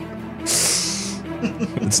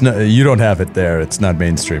 It's not. You don't have it there. It's not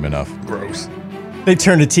mainstream enough. Gross. They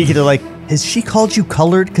turn to Tiki. They're like, has she called you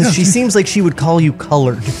colored? Because she seems like she would call you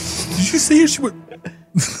colored. Did you see her? She would.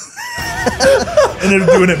 And they're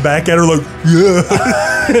doing it back at her like, yeah.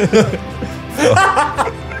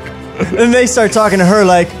 And they start talking to her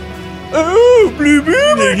like, oh, blue,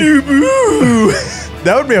 blue, blue, blue.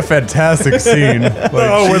 That would be a fantastic scene. Like,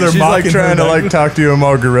 where they're she's like mocking trying her, to like talk to him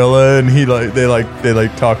all gorilla, and they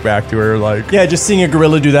talk back to her like, yeah, just seeing a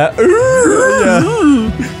gorilla do that.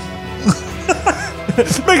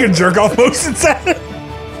 Making jerk off motions at it.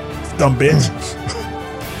 Dumb bitch.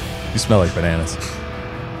 You smell like bananas.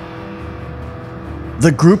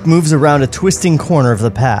 The group moves around a twisting corner of the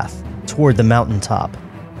path toward the mountaintop.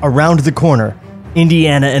 Around the corner,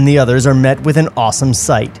 Indiana and the others are met with an awesome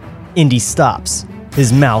sight. Indy stops.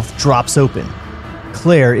 His mouth drops open.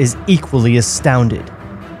 Claire is equally astounded.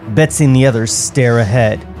 Betsy and the others stare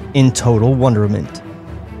ahead in total wonderment.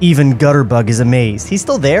 Even Gutterbug is amazed. He's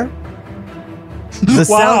still there? The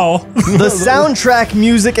the soundtrack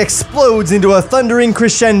music explodes into a thundering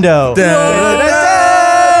crescendo.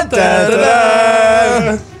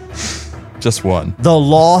 Just one. The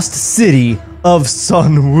lost city of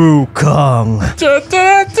Sun Wukong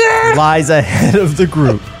lies ahead of the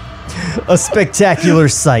group. A spectacular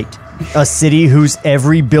sight. A city whose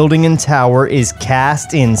every building and tower is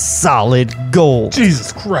cast in solid gold.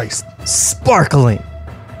 Jesus Christ. Sparkling.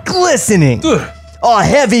 Glistening. A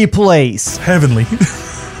heavy place. Heavenly.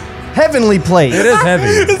 Heavenly place. It is heavy.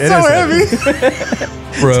 It's so heavy.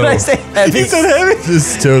 Bro. Did I say heavy? You said heavy?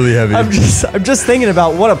 This is totally heavy. I'm just thinking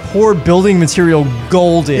about what a poor building material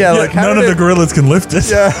gold is. Yeah, like None of the gorillas can lift it.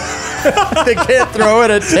 Yeah. They can't throw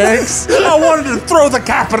it at tanks. I wanted to throw the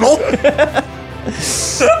Capitol.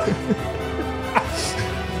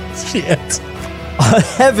 Shit. A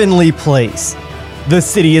heavenly place. The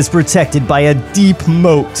city is protected by a deep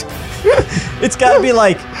moat. It's got to be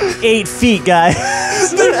like 8 feet, guys.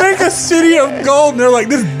 They make a city of gold, and they're like,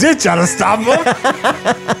 this ditch ought to stop them.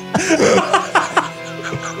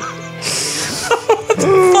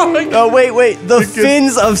 Oh, wait. The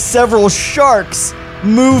fins of several sharks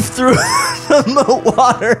move through the moat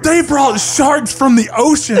water. They brought sharks from the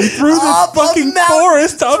ocean through the Up a fucking mountain,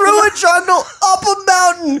 forest. through a jungle, up a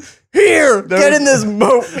mountain. Here, get in this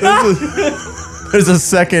moat. There's a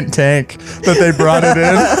second tank that they brought it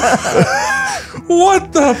in.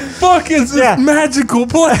 What the fuck is this magical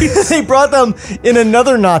place? They brought them in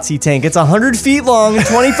another Nazi tank. It's 100 feet long and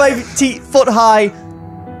 25 foot high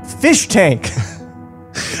fish tank.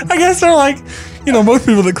 I guess they're like, you know, most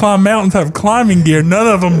people that climb mountains have climbing gear. None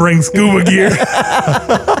of them bring scuba gear.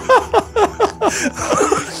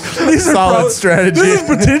 Solid strategy. This is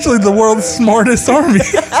potentially the world's smartest army.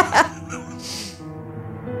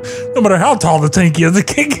 No matter how tall the tank is, it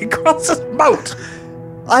can't get across this moat.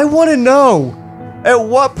 I want to know, at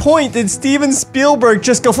what point did Steven Spielberg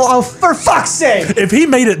just go, oh, for fuck's sake? If he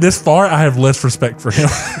made it this far, I have less respect for him.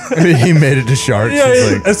 I mean, he made it to sharks. Yeah,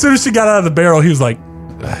 It's like, as soon as she got out of the barrel, he was like,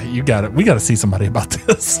 you got it. We got to see somebody about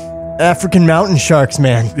this. African mountain sharks,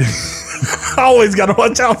 man. I always got to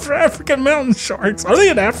watch out for African mountain sharks. Are they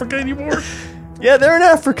in Africa anymore? Yeah, they're in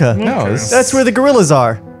Africa. no, That's where the gorillas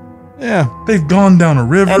are. yeah. They've gone down a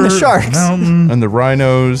river. And the sharks. Mountain. And the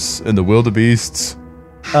rhinos and the wildebeests.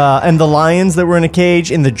 And the lions that were in a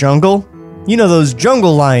cage in the jungle. You know those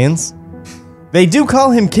jungle lions. They do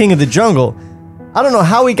call him King of the Jungle. I don't know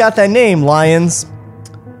how he got that name, lions.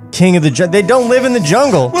 King of the Jungle. They don't live in the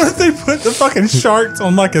jungle. What if they put the fucking sharks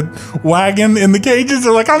on like a wagon in the cages?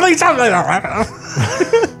 They're like, I think something.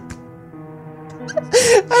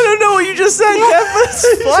 I don't know what you just said, Jeff, but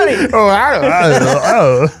it's funny.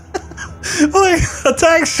 Like,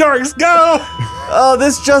 attack sharks, go! Oh,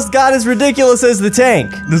 this just got as ridiculous as the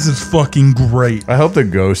tank. This is fucking great. I hope the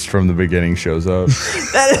ghost from the beginning shows up.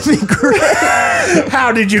 That'd be great.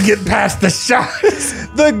 How did you get past the sharks?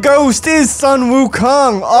 The ghost is Sun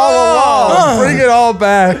Wukong all along. Bring it all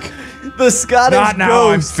back. The Scottish Not now,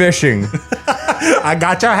 I'm ghost. fishing. I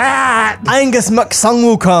got your hat! Angus McSung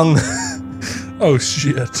Wukong. Oh,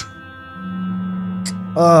 shit.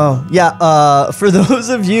 Oh, yeah, for those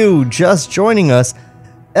of you just joining us,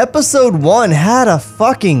 episode 1 had a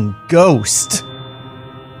fucking ghost.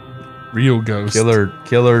 Real ghost.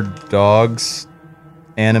 Killer dogs,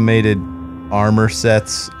 animated armor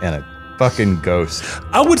sets, and a fucking ghost.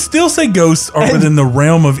 I would still say ghosts are within the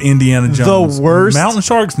realm of Indiana Jones. The worst- Mountain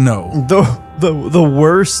sharks? No. The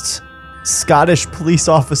worst Scottish police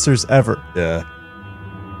officers ever. Yeah.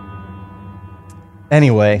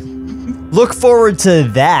 Anyway, look forward to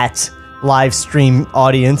that live stream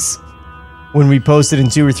audience when we post it in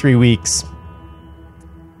 2 or 3 weeks.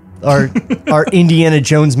 Our Indiana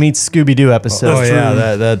Jones meets Scooby-Doo episode. Oh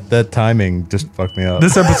yeah, that timing just fucked me up.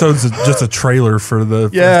 This episode's just a trailer for the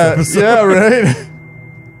first yeah, episode. yeah, right.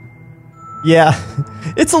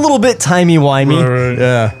 Yeah, it's a little bit timey-wimey.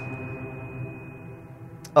 Yeah.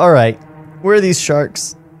 All right, where are these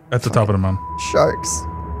sharks? At the top of the mountain. Sharks.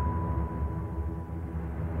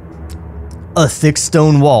 A thick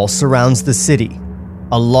stone wall surrounds the city.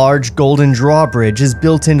 A large golden drawbridge is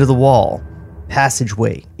built into the wall,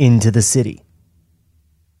 passageway into the city.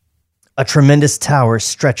 A tremendous tower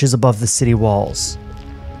stretches above the city walls.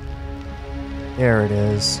 There it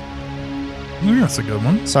is. That's a good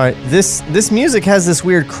one. Sorry, this music has this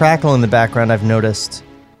weird crackle in the background I've noticed,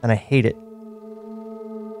 and I hate it.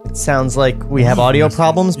 It sounds like we have audio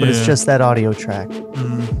problems, but it's just that audio track.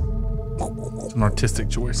 It's an artistic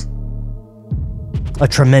choice. A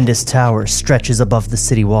tremendous tower stretches above the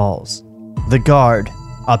city walls. The guard,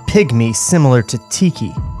 a pygmy similar to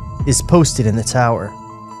Tiki, is posted in the tower.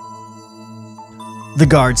 The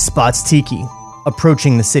guard spots Tiki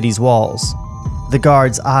approaching the city's walls. The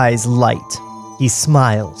guard's eyes light. He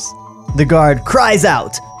smiles. The guard cries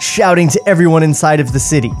out, shouting to everyone inside of the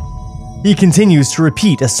city. He continues to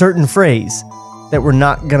repeat a certain phrase that we're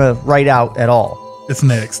not gonna write out at all. It's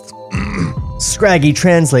next. Scraggy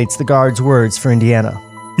translates the guard's words for Indiana.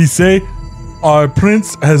 He say, "Our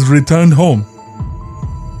prince has returned home."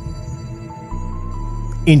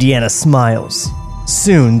 Indiana smiles.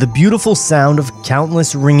 Soon, the beautiful sound of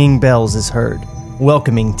countless ringing bells is heard,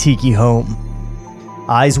 welcoming Tiki home.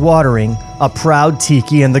 Eyes watering, a proud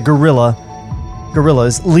Tiki and the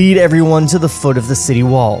gorillas lead everyone to the foot of the city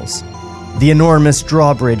walls. The enormous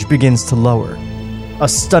drawbridge begins to lower. A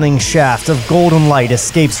stunning shaft of golden light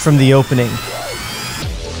escapes from the opening.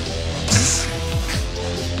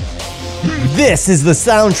 This is the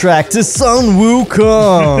soundtrack to Sun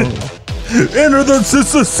Wukong. Enter the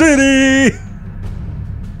sister city.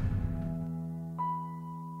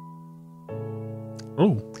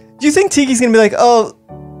 Oh. Do you think Tiki's gonna be like, oh,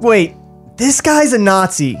 wait, this guy's a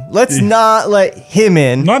Nazi. Let's not let him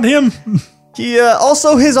in. Not him. He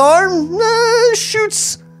also his arm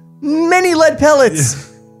shoots many lead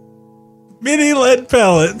pellets. Many lead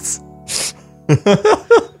pellets.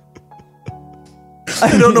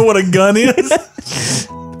 I don't know what a gun is.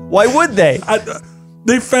 Why would they?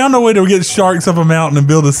 They found a way to get sharks up a mountain and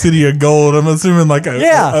build a city of gold. I'm assuming like a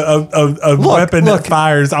weapon that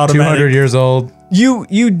fires automatic. 200 years old.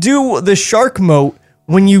 You do the shark moat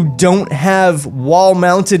when you don't have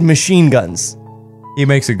wall-mounted machine guns. He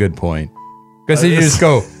makes a good point. Because you just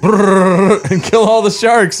go and kill all the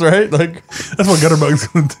sharks, right? Like that's what Gutterbug's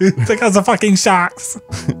gonna do. Take out the fucking sharks.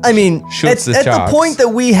 I mean, at the point that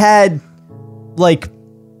we had like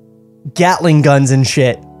Gatling guns and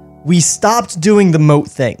shit, we stopped doing the moat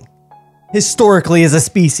thing. Historically, as a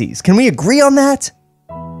species, can we agree on that?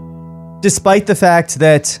 Despite the fact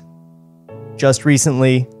that just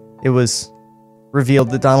recently it was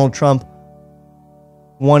revealed that Donald Trump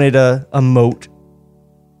wanted a moat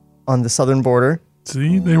on the southern border.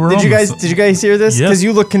 See, they were. Did you guys hear this? Because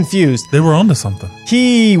you look confused. They were onto something.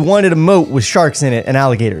 He wanted a moat with sharks in it and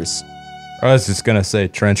alligators. I was just gonna say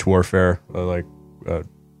trench warfare, I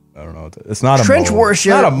don't know. It's not a trench moat. warfare. It's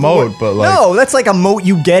not a moat, but like no, that's like a moat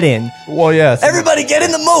you get in. Well, yeah. Everybody get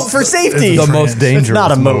in the moat for safety. It's the most dangerous. It's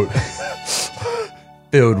not a moat.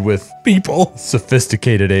 Filled with people,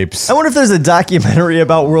 sophisticated apes. I wonder if there's a documentary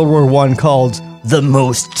about World War I called "The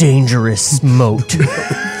Most Dangerous Moat."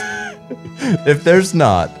 If there's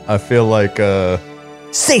not, I feel like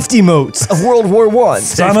safety moats of World War I.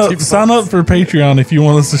 Sign up for Patreon if you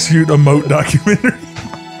want us to shoot a moat documentary.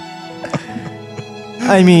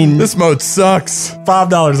 I mean, this moat sucks.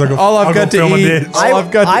 $5. All I've got to eat. All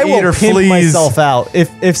I've got to eat are fleas. I will pimp myself out.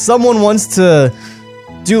 If someone wants to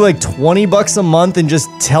do like $20 a month and just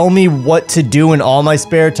tell me what to do in all my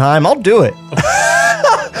spare time, I'll do it.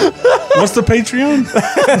 What's the Patreon?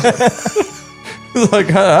 Like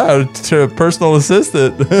to personal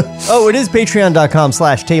assistant. Oh, it is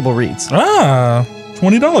patreon.com/table reads.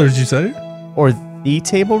 $20 you say? Or the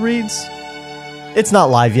table reads? It's not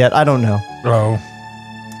live yet. I don't know. Oh.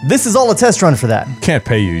 This is all a test run for that. Can't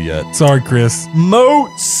pay you yet. Sorry, Chris.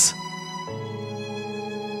 Moats.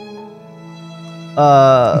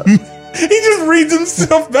 He just reads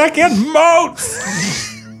himself back in moats.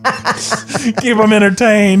 Keep him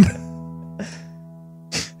entertained.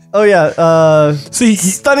 Oh yeah,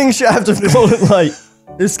 stunning shaft of golden light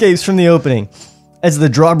escapes from the opening. As the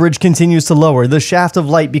drawbridge continues to lower, the shaft of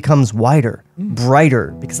light becomes wider,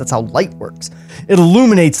 brighter, because that's how light works. It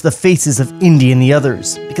illuminates the faces of Indy and the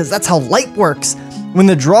others, because that's how light works. When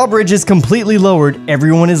the drawbridge is completely lowered,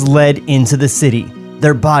 everyone is led into the city,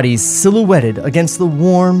 their bodies silhouetted against the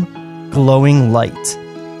warm, glowing light.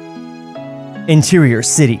 Interior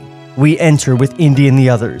city. We enter with Indy and the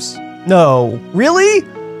others. No, really?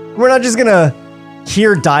 We're not just gonna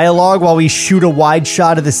hear dialogue while we shoot a wide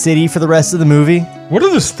shot of the city for the rest of the movie? What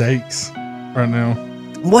are the stakes right now?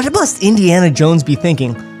 What must Indiana Jones be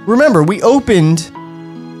thinking? Remember, we opened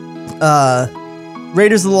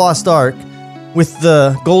Raiders of the Lost Ark with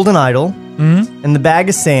the golden idol and the bag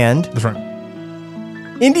of sand. That's right.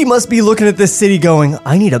 Indy must be looking at this city going,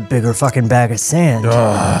 I need a bigger fucking bag of sand.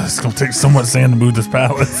 It's gonna take so much sand to move this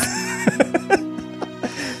palace.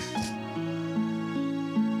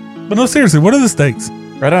 But no, seriously, what are the stakes?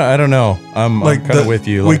 I don't know. I'm kind of with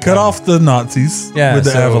you. We cut off the Nazis with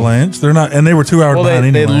the so- avalanche. They're not, and they were 2 hours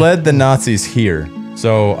behind they anyway. led the Nazis here.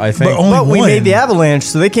 So I think But only But we one. made the avalanche,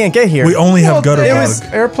 so they can't get here. We only have gutter it bug. was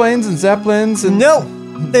airplanes and zeppelins and No,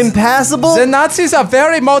 impassable. the Nazis are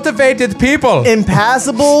very motivated people.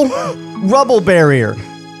 Impassable rubble barrier.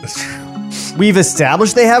 We've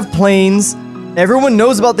established they have planes. Everyone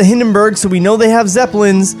knows about the Hindenburg, so we know they have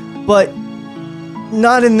zeppelins, but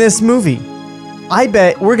not in this movie. I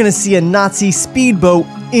bet we're gonna see a Nazi speedboat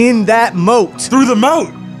in that moat. Through the moat.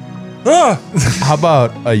 Ah. How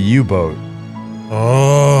about a U-boat?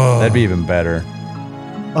 Oh. That'd be even better.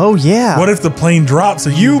 Oh yeah. What if the plane drops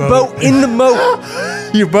a U-boat in the moat?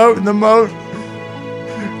 U-boat in the moat.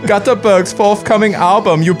 Gutterberg's forthcoming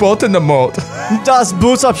album, U-boat in the moat. Das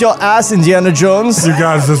boots up your ass, Indiana Jones. You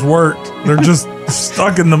guys, this worked. They're just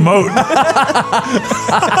stuck in the moat.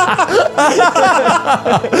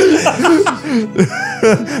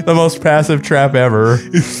 The most passive trap ever.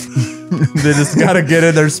 They just gotta get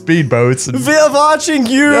in their speedboats. We're watching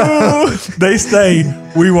you. They stay.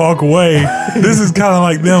 We walk away. This is kind of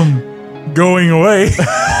like them going away.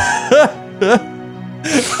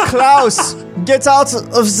 Klaus, get out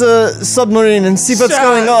of the submarine and see what's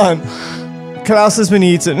going on. Klaus has been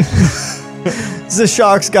eaten. The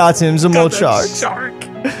sharks got him, the moat shark.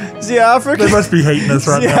 The African. They must be hating us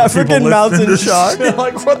right The now. African People listening mountain to shark. They're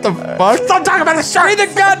like, what the fuck? Stop talking about the shark. Read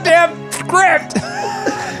the goddamn script.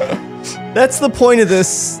 That's the point of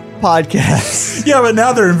this podcast. Yeah, but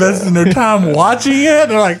now they're investing their time watching it.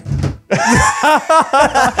 They're like,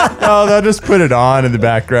 No, they'll just put it on in the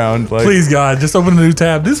background. Like, please, God, just open a new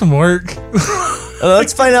tab. Do some work.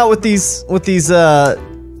 Let's find out what these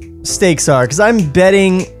stakes are, because I'm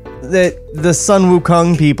betting that the Sun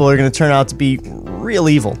Wukong people are going to turn out to be real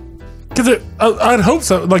evil. Because I'd hope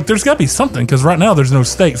so. Like, there's got to be something. Because right now there's no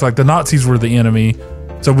stakes. Like, the Nazis were the enemy,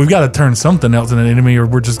 so we've got to turn something else into an enemy, or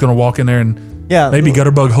we're just going to walk in there and maybe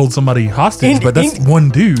Gutterbug holds somebody hostage. But that's one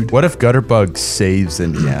dude. What if Gutterbug saves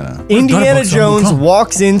Indiana? Indiana Jones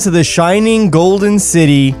walks into the shining golden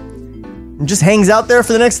city and just hangs out there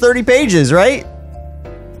for the next 30 pages, right?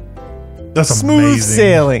 That's smooth amazing.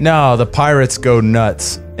 sailing. No, the pirates go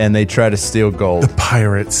nuts and they try to steal gold. The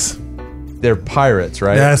pirates. They're pirates,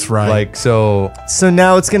 right? That's right. Like, so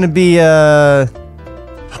now it's going to be I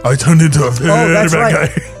turned into a very that's bad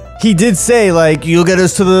right. guy. He did say, like, you'll get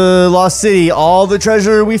us to the lost city. All the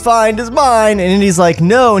treasure we find is mine. And Indy's like,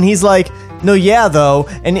 no. And he's like, no, yeah, though.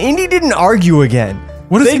 And Indy didn't argue again.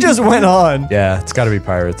 They just went on. Yeah, it's got to be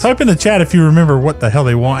pirates. Type in the chat if you remember what the hell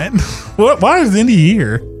they want. Why is Indy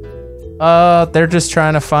here? They're just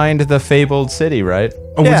trying to find the fabled city, right?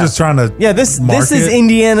 Oh, we're just trying to. Yeah, this is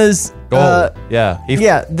Indiana's gold. Yeah,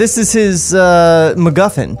 this is his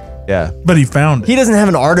MacGuffin. Yeah, but he found it. He doesn't have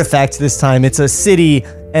an artifact this time. It's a city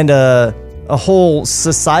and a whole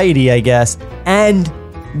society, I guess, and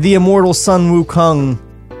the immortal Sun Wukong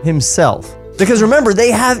himself. Because remember,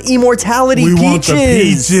 they have immortality We peaches. want the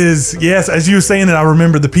peaches. Yes, as you were saying it, I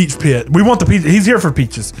remember the peach pit. We want the peach. He's here for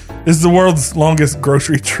peaches. This is the world's longest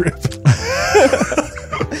grocery trip.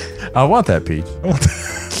 I want that peach.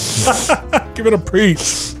 Give it a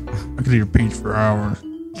peach. I could eat a peach for hours.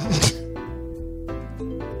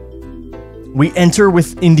 We enter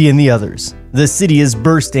with Indy and the others. The city is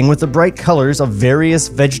bursting with the bright colors of various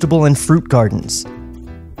vegetable and fruit gardens.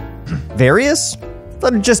 Various?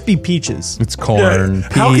 Thought it'd just be peaches. It's corn,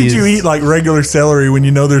 peas. How could you eat like regular celery when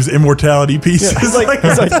you know there's immortality pieces? He's like,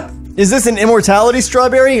 is this an immortality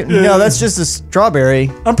strawberry? No, that's just a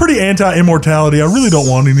strawberry. I'm pretty anti-immortality. I really don't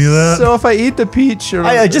want any of that. So if I eat the peach, or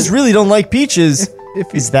I just really don't like peaches.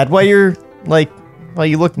 Is that why you're like, why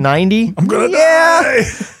you look 90? I'm gonna die.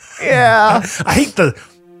 Yeah. I hate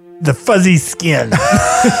the fuzzy skin.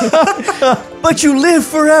 But you live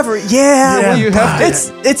forever. Yeah. Well, you have to.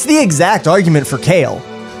 It's the exact argument for kale.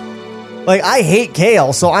 Like, I hate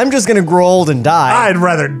kale, so I'm just gonna grow old and die. I'd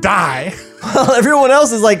rather die. Everyone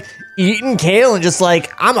else is like eating kale and just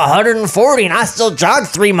like, I'm 140 and I still jog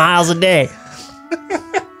 3 miles a day.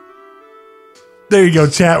 There you go,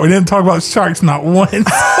 chat. We didn't talk about sharks not once.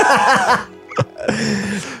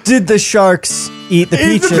 Did the sharks eat the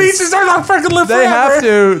peaches? The peaches are not freaking live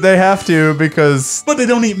forever. They have to because. But they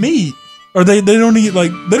don't eat meat. Or they don't eat,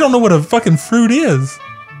 like, they don't know what a fucking fruit is.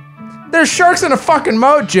 There's sharks in a fucking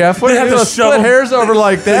moat, Jeff. What They are have you to gonna shove split them- hairs over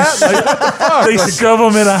like that? Like, what the fuck? They Like, shove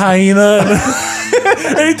them in a hyena.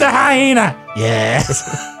 Eat the hyena. Yes.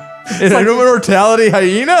 in an immortality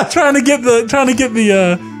hyena? trying to get your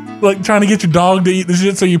dog to eat the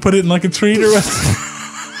shit, so you put it in like a treat or whatever.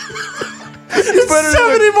 So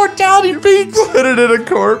many mortality peaks. Put it in a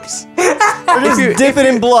corpse. Just dip it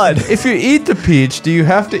in blood. If you eat the peach, do you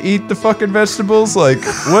have to eat the fucking vegetables? Like,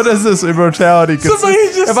 what is this immortality?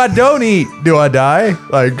 If I don't eat, do I die?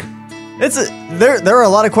 Like, there are a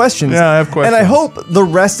lot of questions. Yeah, I have questions. And I hope the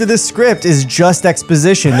rest of the script is just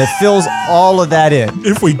exposition that fills all of that in.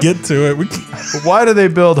 If we get to it, why do they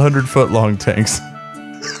build 100-foot long tanks?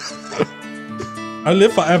 I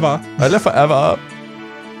live forever. I live forever.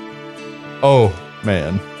 Oh,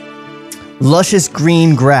 man. Luscious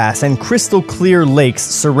green grass and crystal clear lakes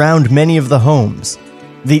surround many of the homes.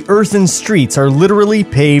 The earthen streets are literally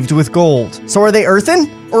paved with gold. So are they earthen?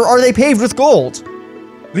 Or are they paved with gold?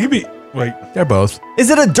 They could be... Wait. They're both. Is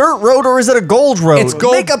it a dirt road or is it a gold road? It's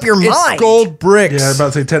gold. Make up your mind. It's gold bricks. Yeah, I was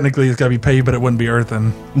about to say, technically it's got to be paved, but it wouldn't be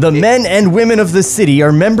earthen. The men and women of the city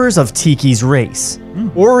are members of Tiki's race.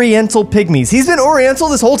 Oriental pygmies. He's been Oriental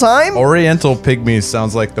this whole time? Oriental pygmies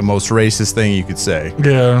sounds like the most racist thing you could say.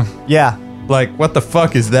 Yeah. Yeah. Like, what the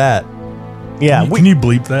fuck is that? Yeah. Can you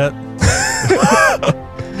bleep that?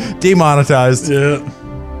 Demonetized. Yeah.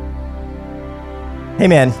 Hey,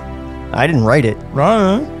 man. I didn't write it.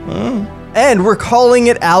 And we're calling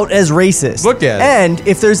it out as racist. Look at it. And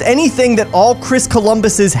if there's anything that all Chris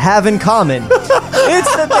Columbuses have in common,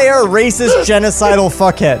 it's that they are racist, genocidal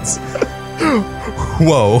fuckheads.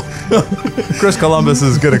 Whoa. Chris Columbus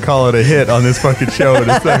is going to call it a hit on this fucking show in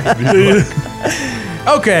a second.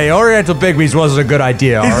 Okay, Oriental Pygmies wasn't a good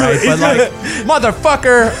idea, all right? But like,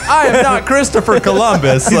 motherfucker, I am not Christopher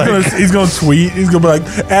Columbus. He's gonna tweet. He's gonna be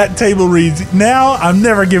like, at table reads, now I'm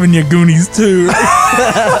never giving you Goonies 2.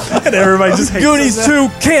 And everybody just hates Goonies 2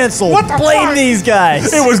 canceled. Blame these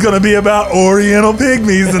guys. It was gonna be about Oriental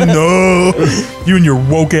Pygmies, and no, you and your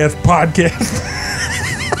woke ass podcast.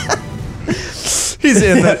 He's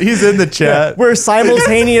in the chat. We're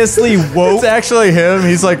simultaneously woke. It's actually him.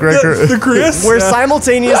 He's like the Chris. We're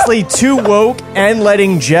simultaneously too woke and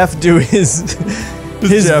letting Jeff do his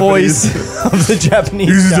voice of the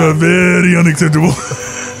Japanese. This is very unacceptable.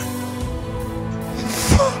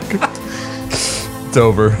 It's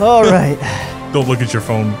over. All right. Don't look at your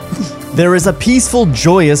phone. There is a peaceful,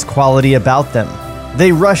 joyous quality about them.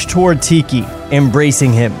 They rush toward Tiki,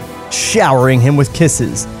 embracing him, showering him with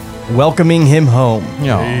kisses, welcoming him home.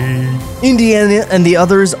 Indiana and the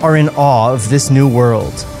others are in awe of this new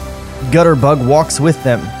world. Gutterbug walks with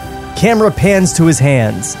them. Camera pans to his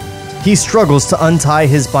hands. He struggles to untie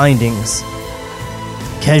his bindings.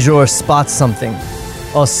 Kejor spots something.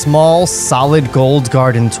 A small, solid gold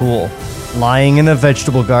garden tool lying in a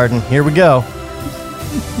vegetable garden. Here we go.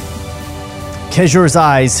 Kejor's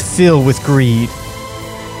eyes fill with greed.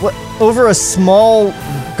 What? Over a small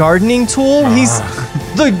gardening tool?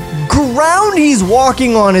 The ground he's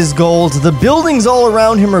walking on is gold. The buildings all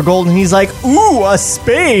around him are gold, and he's like, ooh, a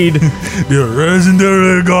spade. The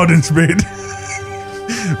legendary garden spade.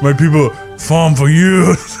 My people farm for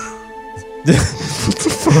years.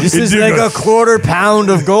 This is like a quarter pound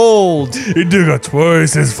of gold. It dig a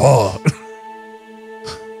twice as far.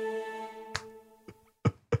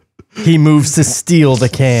 He moves to steal the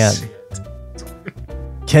can.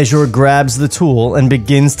 Kejor grabs the tool and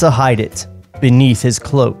begins to hide it beneath his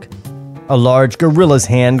cloak. A large gorilla's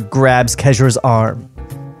hand grabs Kejor's arm.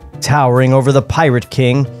 Towering over the Pirate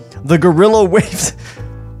King, the gorilla waves...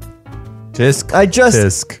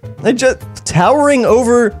 Towering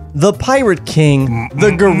over the Pirate King,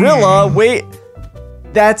 the gorilla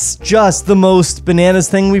That's just the most bananas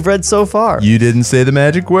thing we've read so far. You didn't say the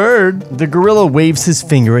magic word. The gorilla waves his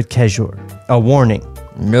finger at Kejor. A warning.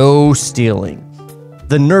 No stealing.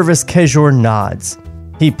 The nervous Kejor nods.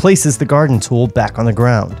 He places the garden tool back on the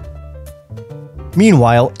ground.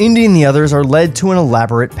 Meanwhile, Indy and the others are led to an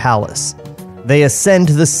elaborate palace. They ascend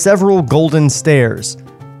the several golden stairs.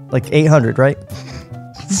 Like 800, right?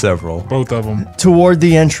 Several. Both of them. Toward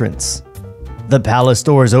the entrance. The palace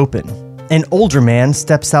doors open. An older man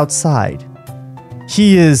steps outside.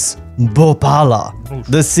 He is Bopala,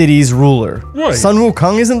 the city's ruler. What? Sun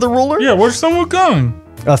Wukong isn't the ruler? Yeah, where's Sun Wukong?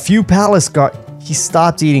 A few palace guards. He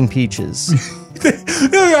stopped eating peaches.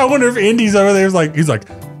 I wonder if Indy's over there. He's like,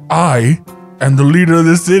 I am the leader of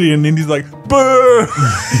this city. And Indy's like, boo!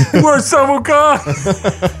 Where's Sun Wukong?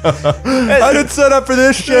 I didn't set up for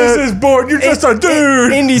this shit. This is bored. You're just a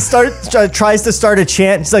dude. Indy tries to start a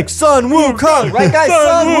chant. He's like, Sun Wukong, right, guys?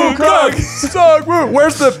 Sun Wukong. Sun Wukong.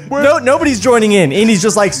 Where's No, nobody's joining in. Indy's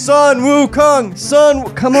just like, Sun Wukong.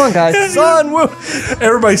 Come on, guys. Sun Wukong.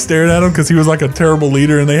 Everybody's staring at him because he was like a terrible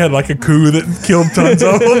leader, and they had like a coup that killed tons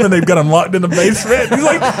of them, and they've got him locked in the basement. He's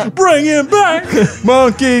like, bring him back,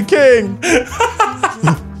 Monkey King.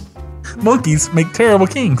 Monkeys make terrible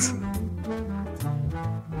kings.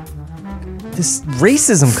 this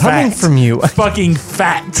racism coming Fact. from you. Fucking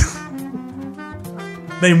fact.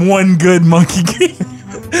 Name one good Monkey King.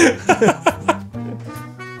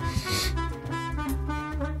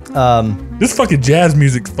 This fucking jazz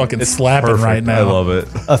music's fucking slapping right now. I love it.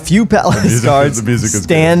 A few palace guards the music is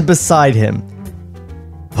stand beside him.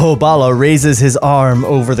 Bobala raises his arms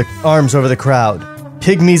over the crowd.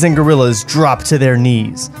 Pygmies and gorillas drop to their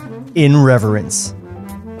knees in reverence.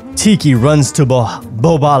 Tiki runs to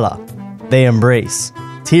Bobala. They embrace.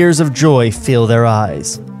 Tears of joy fill their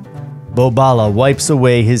eyes. Bobala wipes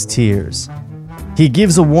away his tears. He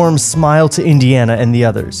gives a warm smile to Indiana and the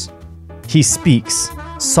others. He speaks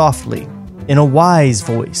softly in a wise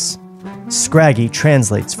voice. Scraggy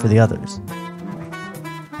translates for the others.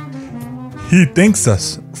 He thanks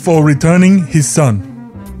us for returning his son.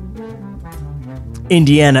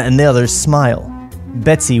 Indiana and the others smile.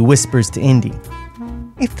 Betsy whispers to Indy.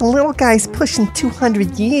 If the little guy's pushing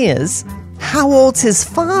 200 years, how old's his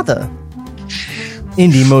father?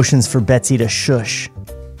 Indy motions for Betsy to shush.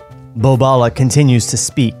 Bobala continues to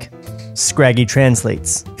speak. Scraggy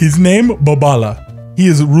translates. His name Bobala. He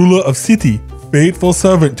is ruler of city, faithful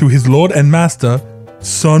servant to his lord and master,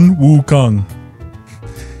 Sun Wukong.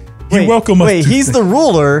 He welcomed us Wait, to he's stay- the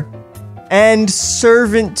ruler and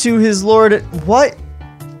servant to his lord. What?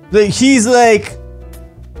 He's like,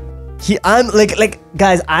 I'm like,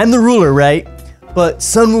 guys, I'm the ruler, right? But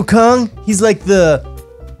Sun Wukong, he's like the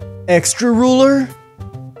extra ruler.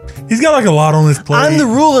 He's got like a lot on his plate. I'm the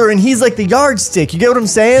ruler and he's like the yardstick. You get what I'm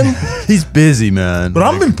saying? He's busy, man. But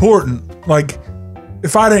I'm important. Like,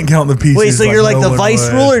 if I didn't count the pieces. Wait, so you're like no the one vice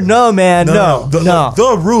would. ruler? No, man, no.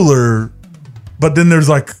 The ruler. But then there's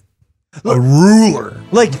like a ruler.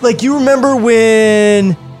 Like you remember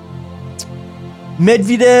when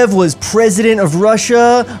Medvedev was president of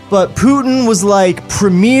Russia, but Putin was like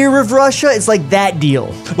premier of Russia? It's like that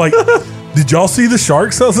deal. Like, did y'all see the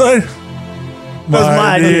sharks outside? That was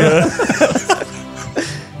my idea.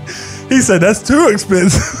 He said, that's too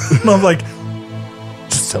expensive. And I'm like,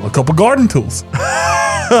 just sell a couple garden tools.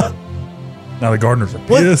 Now the gardeners are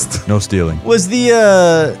pissed. No stealing. Was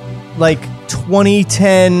the like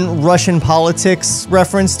 2010 Russian politics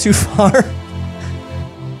reference too far?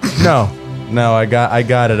 No, I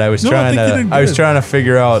got it. I was No, I think you did I was good. trying to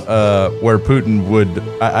figure out where Putin would.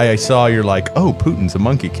 I saw you're like, oh, Putin's a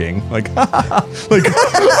monkey king. Like, like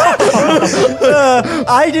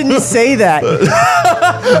I didn't say that.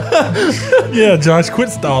 Yeah, Josh, quit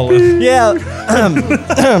stalling. Yeah.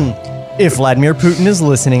 If Vladimir Putin is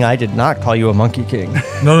listening, I did not call you a monkey king.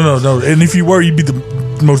 No. And if you were, you'd be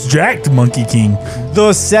the most jacked monkey king.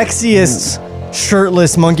 The sexiest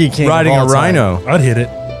shirtless monkey king. riding of a all time. rhino. I'd hit it.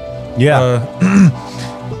 Yeah.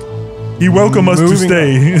 He welcomed us to Moving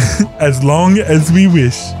stay as long as we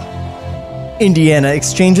wish. Indiana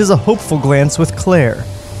exchanges a hopeful glance with Claire.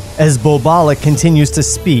 As Bobala continues to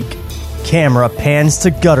speak, camera pans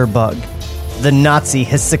to Gutterbug. The Nazi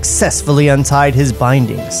has successfully untied his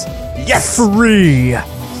bindings. Yes! Free!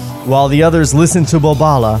 While the others listen to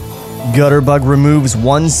Bobala, Gutterbug removes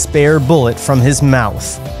one spare bullet from his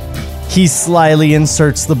mouth. He slyly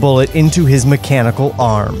inserts the bullet into his mechanical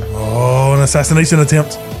arm. Oh, an assassination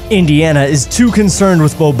attempt. Indiana is too concerned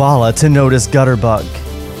with Bobala to notice Gutterbug.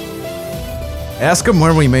 Ask him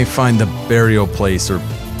where we may find the burial place or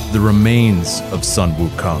the remains of Sun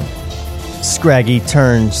Wukong. Scraggy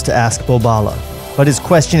turns to ask Bobala, but his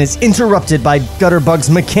question is interrupted by Gutterbug's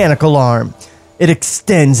mechanical arm. It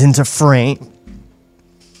extends into frame.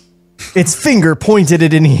 Its finger pointed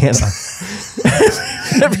at Indiana.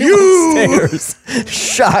 Everyone stares,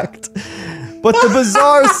 shocked. But the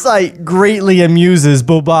bizarre sight greatly amuses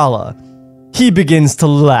Bobala. He begins to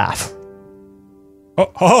laugh.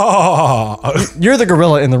 You're the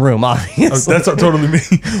gorilla in the room, obviously. That's totally me.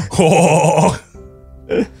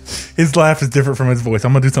 His laugh is different from his voice.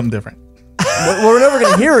 I'm going to do something different. We're never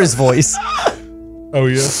going to hear his voice. Oh,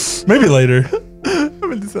 yeah. Maybe later. I'm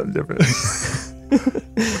going to do something different.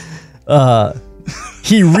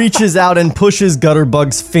 He reaches out and pushes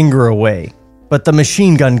Gutterbug's finger away, but the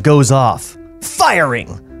machine gun goes off, firing.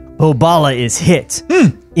 Bobala is hit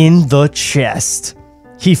in the chest.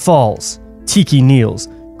 He falls. Tiki kneels,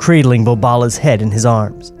 cradling Bobala's head in his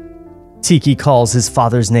arms. Tiki calls his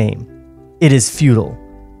father's name. It is futile.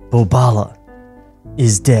 Bobala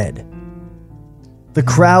is dead. The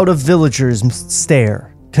crowd of villagers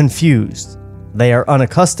stare, confused. They are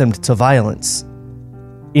unaccustomed to violence.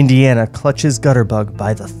 Indiana clutches Gutterbug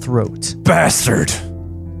by the throat. Bastard!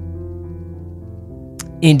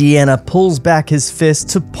 Indiana pulls back his fist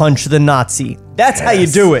to punch the Nazi. That's how you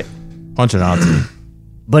do it. Punch a Nazi.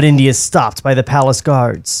 But Indy is stopped by the palace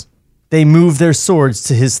guards. They move their swords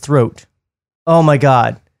to his throat. Oh my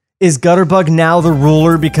god. Is Gutterbug now the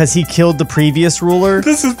ruler because he killed the previous ruler?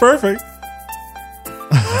 This is perfect.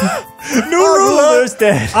 New Our ruler. ruler's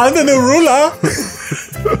dead. I'm the new ruler.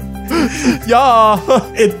 Yeah.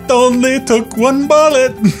 It only took one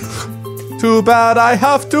bullet. Too bad I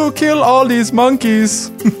have to kill all these monkeys.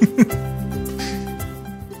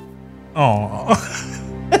 Aw.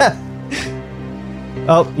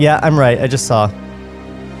 Oh, yeah, I'm right. I just saw.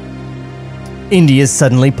 Indy is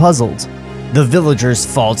suddenly puzzled. The villagers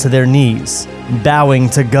fall to their knees, bowing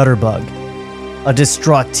to Gutterbug. A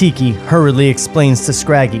distraught Tiki hurriedly explains to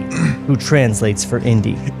Scraggy, who translates for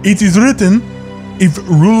Indy. It is written, if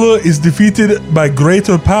ruler is defeated by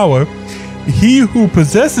greater power, he who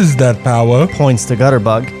possesses that power Points to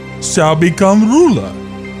Gutterbug. shall become ruler.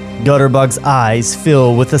 Gutterbug's eyes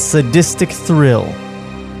fill with a sadistic thrill.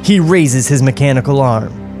 He raises his mechanical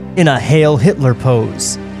arm in a Hail Hitler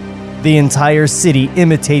pose. The entire city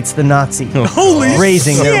imitates the Nazi, Holy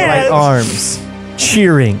raising their shit! right arms,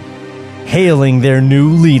 cheering, hailing their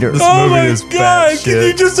new leader. Oh movie my is god, batshit. can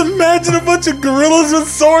you just imagine a bunch of gorillas with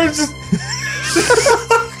swords just...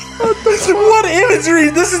 What imagery!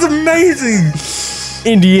 This is amazing!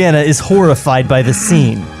 Indiana is horrified by the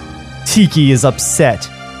scene. Tiki is upset,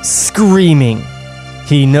 screaming.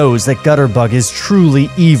 He knows that Gutterbug is truly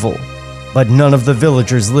evil, but none of the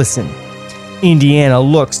villagers listen. Indiana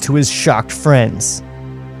looks to his shocked friends.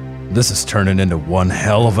 This is turning into one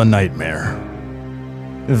hell of a nightmare.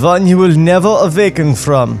 One you will never awaken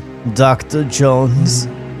from, Dr. Jones.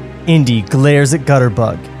 Indy glares at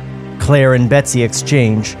Gutterbug. Claire and Betsy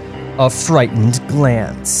exchange a frightened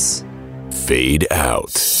glance. Fade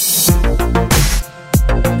out.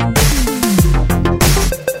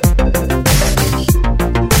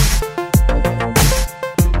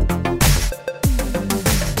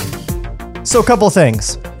 So, a couple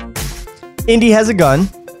things. Indy has a gun.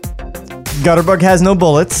 Gutterbug has no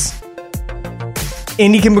bullets.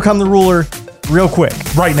 Indy can become the ruler real quick.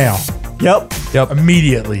 Right now. Yep.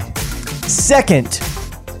 Immediately. Second,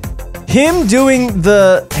 him doing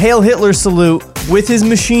the Hail Hitler salute with his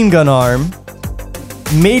machine gun arm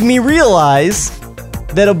made me realize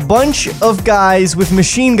that a bunch of guys with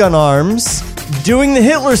machine gun arms doing the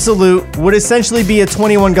Hitler salute would essentially be a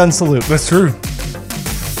 21 gun salute. That's true.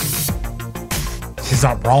 He's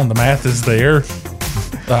not wrong. The math is there.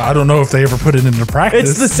 I don't know if they ever put it into practice.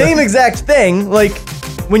 It's the same exact thing. Like,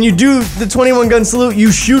 when you do the 21 gun salute, you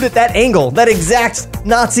shoot at that angle, that exact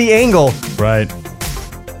Nazi angle. Right.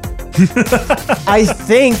 I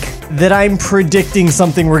think that I'm predicting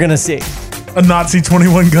something we're gonna see. A Nazi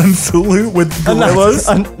 21 gun salute with gorillas.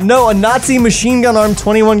 A Nazi machine gun arm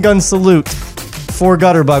 21 gun salute for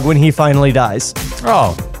Gutterbug when he finally dies.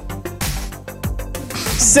 Oh.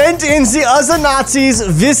 Send in the other Nazis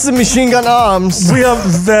with the machine gun arms. We are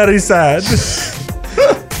very sad.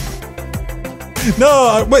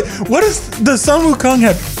 No, wait. Does Sun Wukong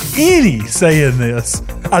have any say in this?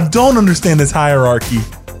 I don't understand this hierarchy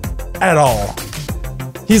at all.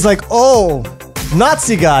 He's like, oh,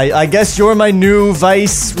 Nazi guy, I guess you're my new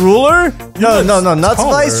vice ruler? No, not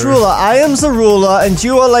vice ruler. I am the ruler, and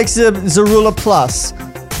you are like the ruler plus.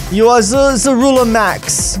 You are the ruler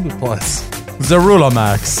max. Plus. Zarula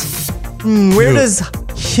Max. Where does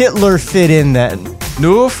Hitler fit in then?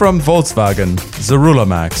 New from Volkswagen. Zarula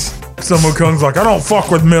Max. Sun Wukong's like, I don't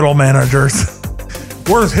fuck with middle managers.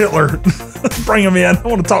 Where's Hitler? Bring him in. I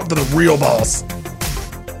want to talk to the real boss.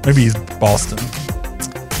 Maybe he's Boston.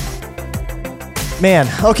 Man,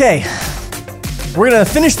 okay. We're gonna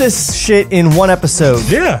finish this shit in one episode.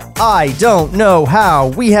 Yeah. I don't know how.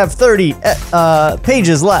 We have 30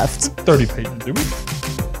 pages left. 30 pages, do we?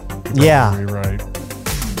 Yeah. Right.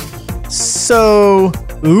 So,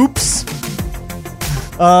 oops.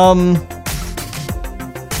 But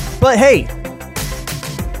hey,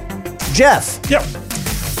 Jeff. Yep.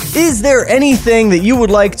 Is there anything that you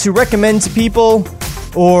would like to recommend to people,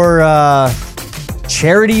 or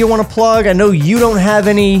charity you want to plug? I know you don't have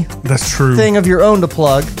any. That's true. Thing of your own to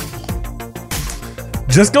plug.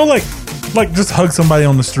 Just go just hug somebody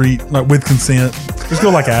on the street, like with consent. Just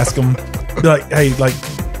go ask them, be like, hey,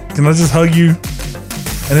 can I just hug you?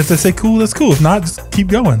 And if they say cool, that's cool. If not, just keep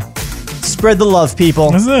going. Spread the love,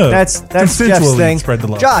 people. That's Jeff's thing. Spread the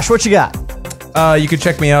love. Josh, what you got? You can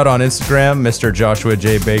check me out on Instagram, Mr. Joshua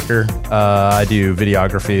J. Baker. I do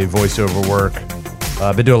videography, voiceover work.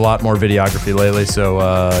 I've been doing a lot more videography lately, so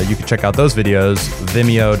you can check out those videos,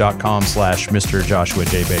 vimeo.com/Mr. Joshua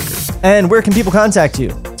J. Baker. And where can people contact you?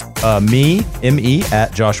 Me,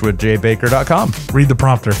 at joshuajbaker.com. Read the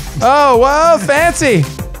prompter. Oh, wow, fancy.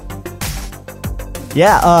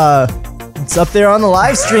 Yeah, it's up there on the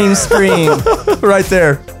live stream screen. Right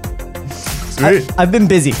there. Sweet. I've been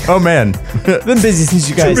busy. Oh, man. Been busy since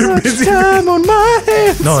you guys. Time on my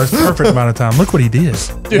hands. No, it's perfect amount of time. Look what he did.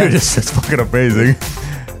 Dude, it's fucking amazing.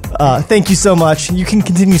 Thank you so much. You can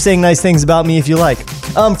continue saying nice things about me if you like.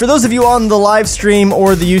 For those of you on the live stream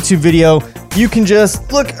or the YouTube video, you can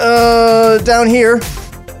just look down here.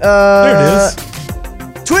 There it is.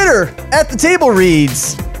 Twitter at The Table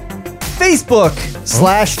Reads. Facebook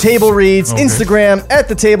 /Table Reads. Okay. Instagram at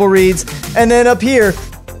The Table Reads. And then up here,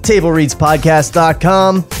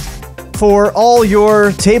 TableReadsPodcast.com for all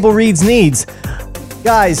your Table Reads needs.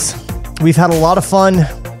 Guys, we've had a lot of fun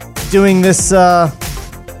doing this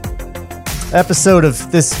episode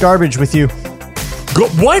of this garbage with you.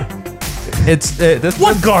 What?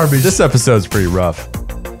 What garbage? This episode's pretty rough.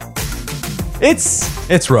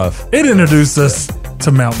 It's rough. It introduced us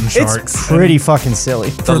to mountain sharks. It's pretty fucking silly.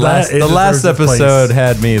 The last episode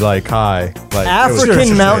had me like high. Like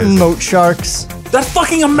African mountain moat sharks. That's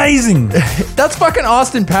fucking amazing. That's fucking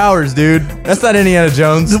Austin Powers, dude. That's not Indiana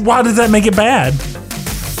Jones. Why does that make it bad?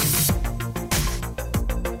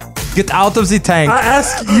 Get out of the tank. I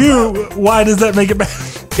ask you, why does that make it bad?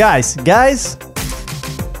 Guys,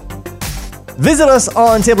 visit us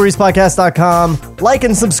on TableReadsPodcast.com. Like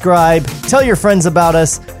and subscribe. Tell your friends about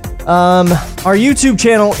us. Our YouTube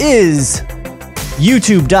channel is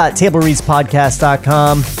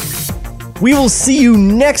youtube.TableReadsPodcast.com. We will see you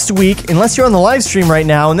next week, unless you're on the live stream right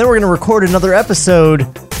now, and then we're going to record another episode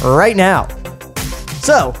right now.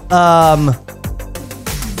 So,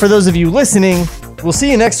 for those of you listening, we'll see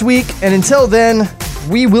you next week, and until then,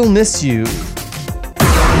 we will miss you.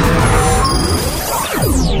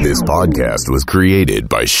 This podcast was created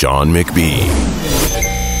by Sean McBee.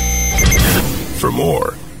 For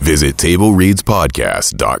more, visit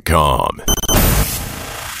TableReadsPodcast.com.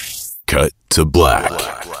 Cut to black.